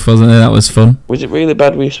and stuff, wasn't there? That was fun. Was it really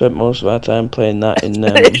bad we spent most of our time playing that in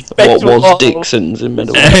what was Dixon's in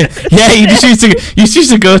Middlesbrough? Yeah, you used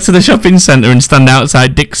to go to the shopping centre and stand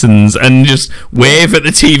outside Dixon's and just wave at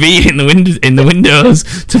the TV in the windows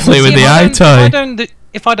to play with the iToy.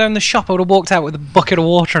 If I'd owned the shop, I would have walked out with a bucket of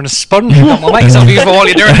water and a sponge and got my mates on you for all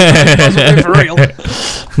you're doing. For real.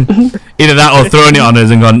 Either that or throwing it on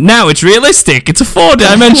us and gone, now it's realistic, it's a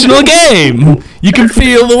 4-dimensional game. You can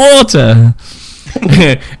feel the water.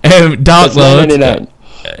 Dark Lord.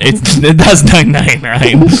 That's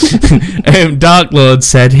 $9.99. Dark Lord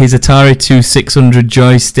said his Atari 2600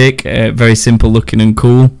 joystick, very simple looking and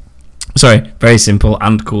cool. Sorry, very simple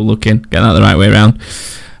and cool looking. Get that the right way around.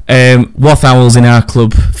 Wath Owl's in our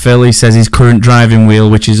club. Philly says his current driving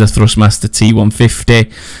wheel, which is a Thrustmaster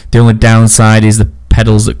T150. The only downside is the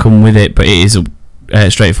pedals that come with it, but it is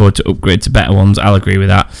straightforward to upgrade to better ones. I'll agree with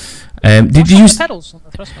that. Did you use the pedals on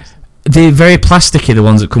the Thrustmaster? They're very plasticky, the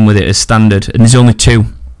ones that come with it as standard, and there's only 2,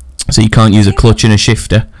 so you can't use a clutch and a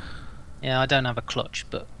shifter. Yeah, I don't have a clutch,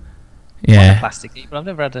 but yeah, plasticky. But I've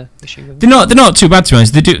never had an issue with them. They're not too bad to be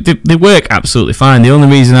honest. They work absolutely fine. The only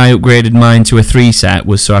reason I upgraded mine to a 3 set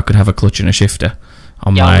was so I could have a clutch and a shifter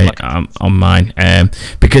on mine.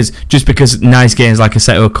 Because nice games like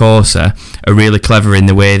Assetto Corsa are really clever in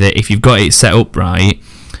the way that if you've got it set up right,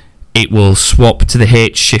 it will swap to the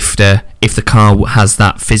H shifter if the car has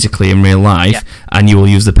that physically in real life, and you will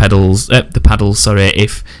use the paddles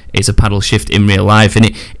if it's a paddle shift in real life, and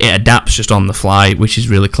it adapts just on the fly, which is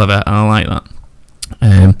really clever, and I like that.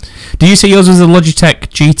 Do you say yours was a Logitech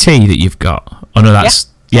GT that you've got? Oh no, that's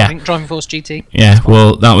Driving Force GT. Yeah,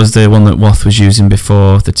 well that was the one that Wath was using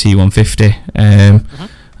before the T150, and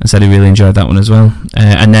said he really enjoyed that one as well.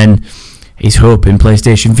 And then he's hoping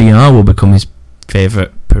PlayStation VR will become his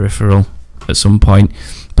favourite peripheral at some point,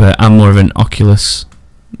 but I'm more of an Oculus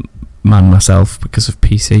man myself because of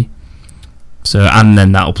PC. So, and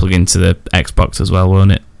then that'll plug into the Xbox as well,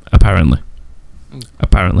 won't it? Apparently.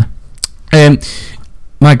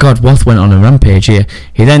 My God, Wath went on a rampage here.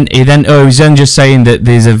 He was then just saying that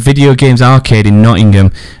there's a video games arcade in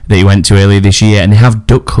Nottingham that he went to earlier this year, and they have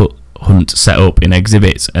Duck Hunt set up in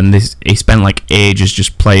exhibits, and he spent like ages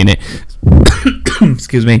just playing it.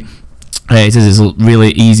 Excuse me. It says it's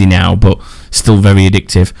really easy now, but still very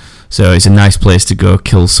addictive. So it's a nice place to go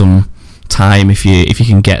kill some time if you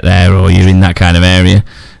can get there, or you're in that kind of area.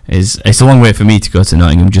 It's a long way for me to go to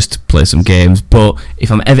Nottingham just to play some games, but if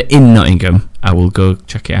I'm ever in Nottingham, I will go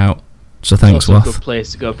check it out. So thanks, Wath. It's a good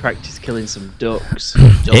place to go practice killing some ducks.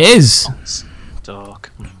 It is. Duck.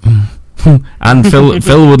 And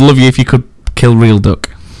Phil would love you if you could kill real duck.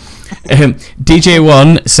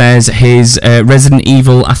 DJ1 says his Resident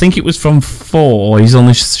Evil, I think it was from 4, he's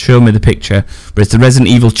only shown me the picture, but it's the Resident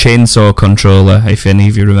Evil chainsaw controller, if any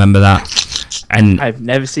of you remember that. And I've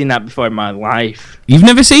never seen that before in my life. You've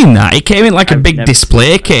never seen that? It came in like a big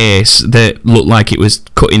display case that looked like it was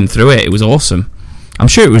cutting through it. It was awesome. I'm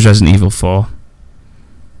sure it was Resident Evil 4.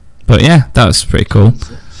 But yeah, that was pretty cool.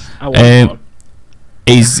 I want one.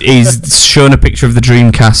 He's shown a picture of the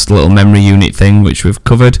Dreamcast little memory unit thing, which we've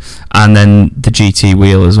covered, and then the GT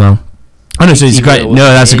wheel as well. Oh no, so it's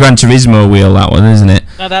that's a Gran Turismo wheel, that one, isn't it?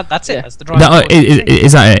 No, that's it. That's the drive.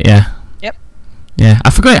 Is that it? Yeah. Yep. Yeah, I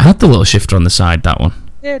forgot it had the little shifter on the side. That one.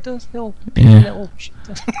 Yeah, it does. Little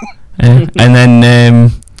shifter. And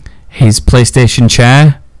then his PlayStation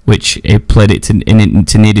chair, which he played it to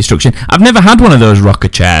near destruction. I've never had one of those rocker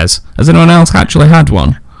chairs. Has anyone else actually had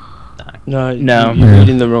one? No. No. You're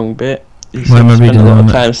reading the wrong bit. Why am I reading the wrong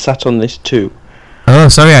bit? Time sat on this too. Oh,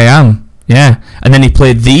 sorry, I am. Yeah. And then he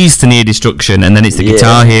played these to near destruction, and then it's the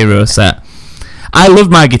Guitar Hero set. I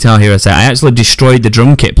love my Guitar Hero set. I actually destroyed the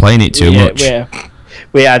drum kit playing it too much.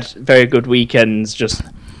 We had very good weekends just...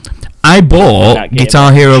 I bought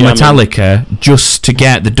Guitar Hero Metallica just to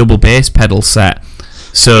get the double bass pedal set,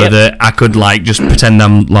 so that I could like just pretend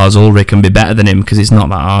I'm Lars Ulrich and be better than him, because it's not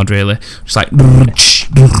that hard really. Just like. Can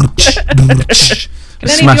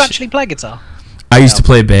any of you actually play guitar? I used to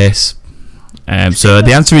play bass. So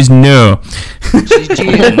the answer is no.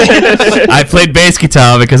 I played bass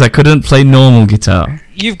guitar because I couldn't play normal guitar.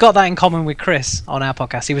 You've got that in common with Chris on our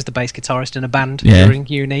podcast. He was the bass guitarist in a band during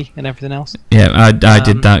uni and everything else. Yeah, I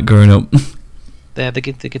did that growing up. They're the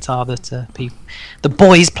guitar that the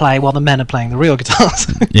boys play while the men are playing the real guitars.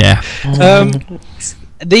 Yeah.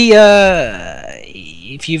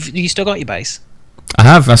 If you still got your bass? I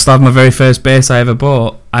have. I still have my very first bass I ever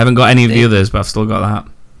bought. I haven't got any of the others, but I've still got that.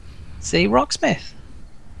 See, Rocksmith.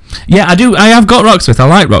 Yeah, I do. I have got Rocksmith. I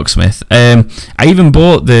like Rocksmith. I even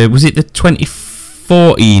bought was it the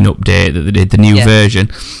 2014 update that they did, the new version?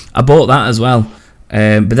 I bought that as well.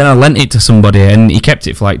 But then I lent it to somebody, and he kept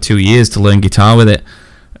it for like 2 years to learn guitar with it.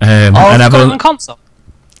 And I've got it on console?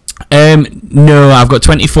 No, I've got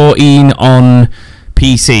 2014 on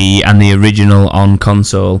PC and the original on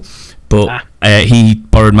console. But he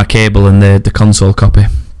borrowed my cable and the console copy.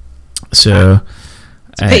 So...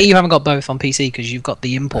 It's a pity you haven't got both on PC, because you've got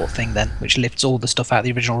the import thing then, which lifts all the stuff out of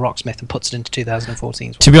the original Rocksmith and puts it into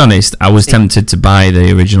 2014's. To be honest, I was tempted to buy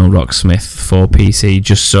the original Rocksmith for PC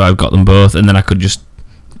just so I've got them both, and then I could just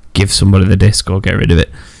give somebody the disc or get rid of it.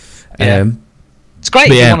 Yeah. It's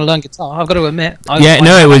great if you want to learn guitar, I've got to admit.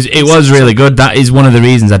 It was really good. That is one of the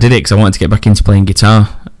reasons I did it, because I wanted to get back into playing guitar.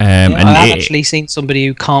 And I've actually seen somebody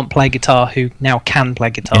who can't play guitar who now can play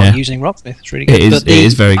guitar using Rocksmith. It's really good. It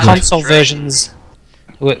is very good. Console versions...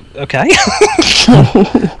 Okay.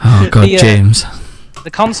 Oh God, James.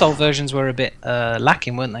 The console versions were a bit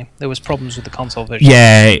lacking, weren't they? There was problems with the console versions.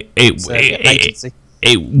 Yeah, it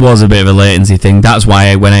was a bit of a latency thing. That's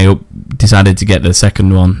why when I decided to get the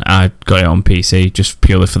second one, I got it on PC just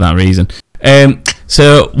purely for that reason.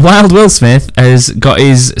 So Wild Will Smith has got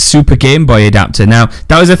his Super Game Boy adapter. Now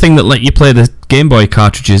that was a thing that let you play the Game Boy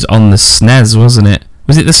cartridges on the SNES, wasn't it?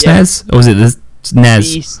 Was it the SNES or was it the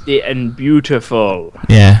NES? Beastie and beautiful.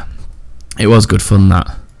 Yeah, it was good fun.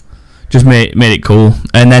 That just made it cool.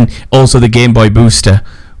 And then also the Game Boy Booster,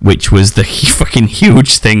 which was the fucking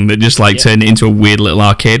huge thing that just turned it into a weird little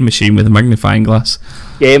arcade machine with a magnifying glass.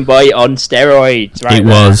 Game Boy on steroids, right? It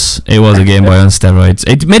was a Game Boy on steroids.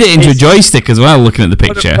 It made it into a joystick as well. Looking at the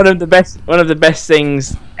picture, one of the best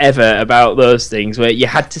things ever about those things, where you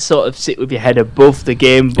had to sort of sit with your head above the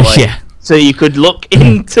Game Boy. Yeah. So you could look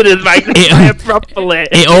into the magnifier properly.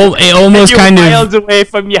 It almost kind of miles away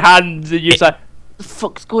from your hands, and you're like, "What the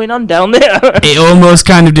fuck's going on down there?" It almost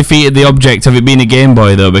kind of defeated the object of it being a Game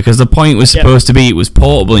Boy, though, because the point was supposed to be it was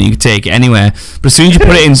portable and you could take it anywhere. But as soon as you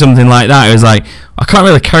put it in something like that, it was like, I can't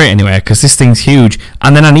really carry it anywhere because this thing's huge,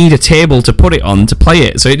 and then I need a table to put it on to play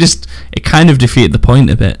it. So it kind of defeated the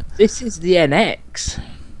point a bit. This is the NX.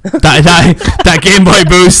 that Game Boy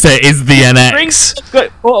Booster is the NX. Bring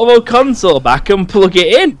the portable console back and plug it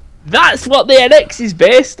in. That's what the NX is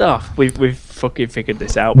based off. We've fucking figured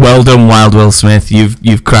this out. Well done, Wild Will Smith.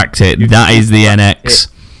 You've cracked it. That is the NX.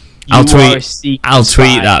 I'll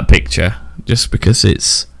tweet that picture just because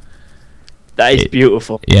that is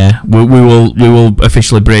beautiful. Yeah, we will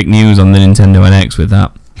officially break news on the Nintendo NX with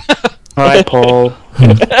that. All right, Paul.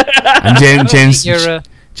 And James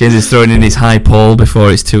is throwing in his high Paul before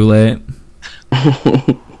it's too late.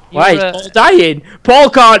 Why is Paul dying? Paul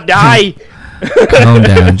can't die. Calm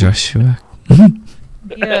down, Joshua.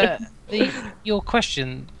 Yeah, your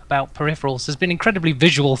question about peripherals has been incredibly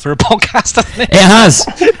visual for a podcast, hasn't it? It has.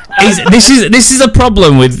 This is a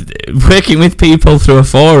problem with working with people through a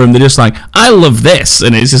forum. They're just like, I love this,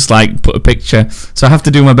 and it's just like put a picture. So I have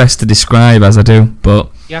to do my best to describe as I do. But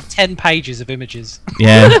you have 10 pages of images.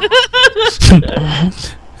 Yeah.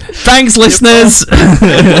 Thanks, listeners.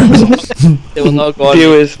 They will not go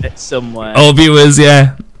Viewers. somewhere. Oh, viewers,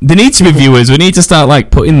 yeah. There need to be viewers. We need to start like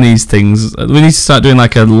putting these things. We need to start doing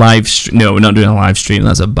like a live stream. No, we're not doing a live stream.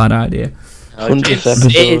 That's a bad idea.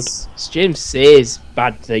 James says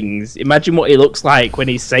bad things. Imagine what he looks like when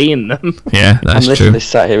he's saying them. Yeah, that's I'm true. literally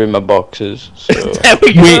sat here in my boxers. So. There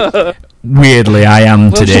we go. Weirdly, I am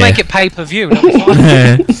We'll today. just make it pay-per-view. That'll be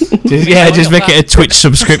fine. just make it a Twitch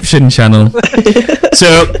subscription channel.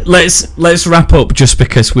 So let's wrap up, just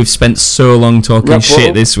because we've spent so long talking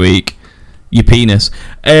shit this week. Your penis.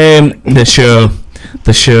 The show.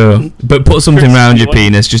 But put something around your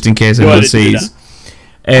penis just in case anyone sees.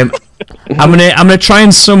 I'm gonna try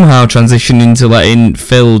and somehow transition into letting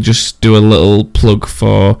Phil just do a little plug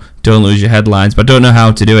for Don't Lose Your Headlines, but I don't know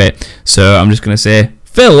how to do it. So I'm just gonna say,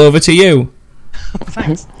 Phil, over to you.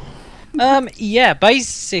 Thanks. Yeah,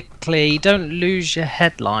 basically, Don't Lose Your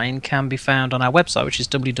Headline can be found on our website, which is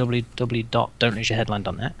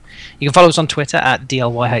www.don'tloseyourheadline.net. You can follow us on Twitter at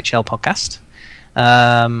DLYHL Podcast.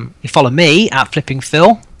 You follow me at Flipping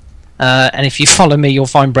Phil. And if you follow me, you'll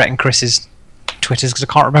find Brett and Chris's Twitters, because I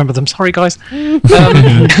can't remember them. Sorry, guys.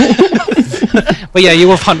 But yeah, you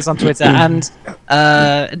will find us on Twitter. And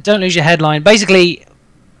Don't Lose Your Headline. Basically,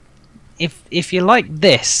 if you like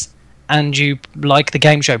this, and you like the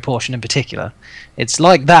game show portion in particular, it's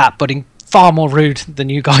like that, but in far more rude than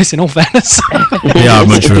you guys, in all fairness. They are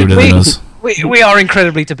much ruder than us. We are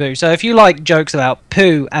incredibly taboo. So if you like jokes about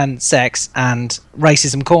poo and sex and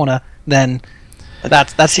racism corner, then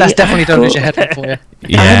that's definitely Don't Lose Your Headline for you.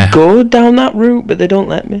 Yeah. I go down that route, but they don't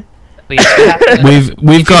let me.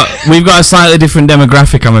 We've got a slightly different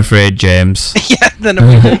demographic, I'm afraid, James. Yeah,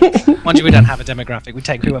 mind you, we don't have a demographic. We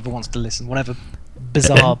take whoever wants to listen, whatever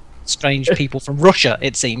bizarre, strange people from Russia,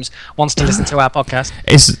 it seems, wants to listen to our podcast.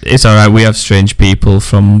 It's all right. We have strange people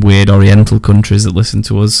from weird Oriental countries that listen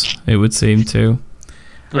to us. It would seem too.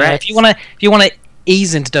 Yeah, if you want to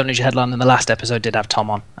ease into Don't Lose Your Headline, then the last episode did have Tom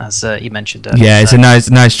on, as you mentioned earlier. Yeah, it's a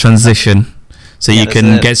nice transition. So you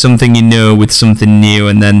can get something you know with something new,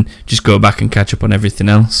 and then just go back and catch up on everything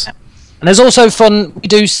else. Yeah. And there's also fun. We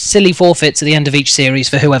do silly forfeits at the end of each series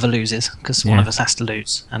for whoever loses, because one of us has to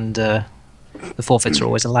lose, and the forfeits are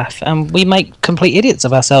always a laugh. And we make complete idiots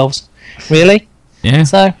of ourselves, really. Yeah.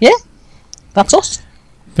 So yeah, that's us.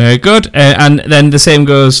 Very good. And then the same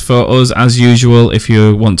goes for us as usual. If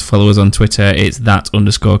you want to follow us on Twitter, it's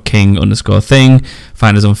that_king_thing.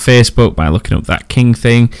 Find us on Facebook by looking up That King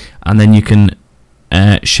Thing, and then you can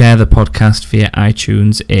share the podcast via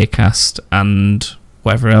iTunes, Acast, and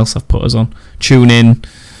whatever else I've put us on. TuneIn,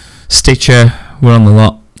 Stitcher, we're on the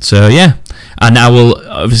lot. So yeah, and I will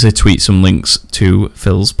obviously tweet some links to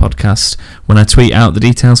Phil's podcast when I tweet out the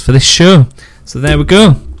details for this show. So there we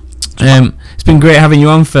go. It's been great having you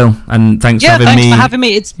on, Phil, and thanks for having me. Yeah, thanks for having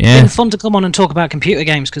me. It's been fun to come on and talk about computer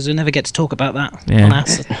games, because we never get to talk about that on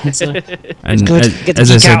us. It's good to get to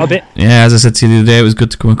geek out a bit. Yeah, as I said to you the other day, it was good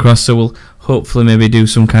to come across, so we'll hopefully maybe do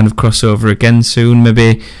some kind of crossover again soon.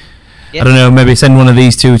 Maybe, I don't know, maybe send one of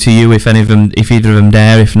these two to you if either of them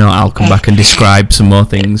dare. If not, I'll come back and describe some more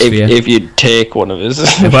things for you. If you take one of us.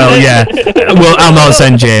 Well, yeah. Well, I'll not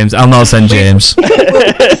send James.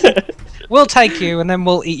 We'll take you, and then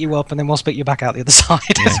we'll eat you up, and then we'll spit you back out the other side.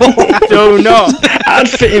 Do not. I'd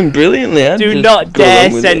fit in brilliantly. Do not dare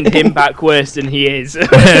send him back worse than he is. The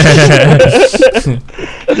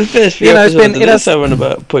first few episodes of this, I went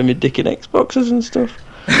about putting my dick in Xboxes and stuff.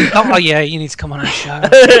 Oh yeah, you need to come on our show.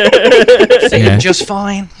 Fit just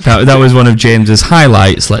fine. That was one of James's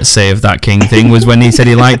highlights, let's say, of That King Thing, was when he said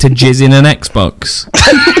he liked to jizz in an Xbox.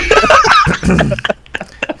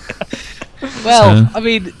 Well, I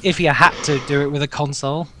mean, if you had to do it with a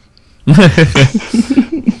console, you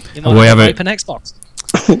might have an open Xbox.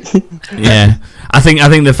 Yeah, I think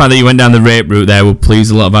the fact that you went down the rape route there will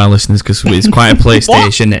please a lot of our listeners, because it's quite a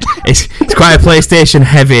PlayStation. it's quite a PlayStation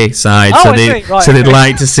heavy side, so they'd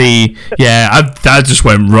like to see. Yeah, I just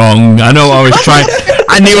went wrong. I know what I was trying.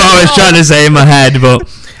 I knew what I was trying to say in my head, but.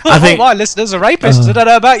 I think my listeners are rapists. I don't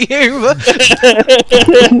know about you.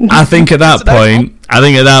 I think at that point,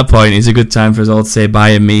 it's a good time for us all to say bye,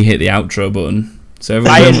 and me hit the outro button. So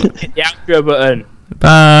bye, and hit the outro button.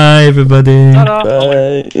 Bye, everybody.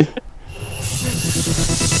 Bye.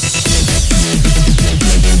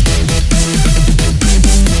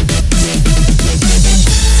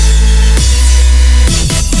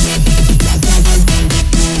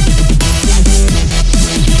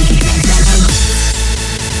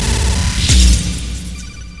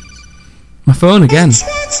 My phone again.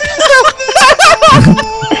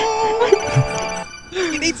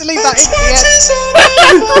 You need to leave that in the end.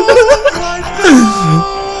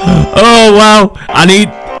 Oh wow! I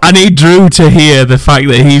need Drew to hear the fact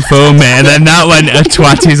that he phoned me, and then that went a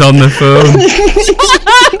twat is on the phone.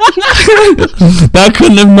 That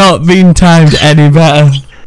couldn't have not been timed any better.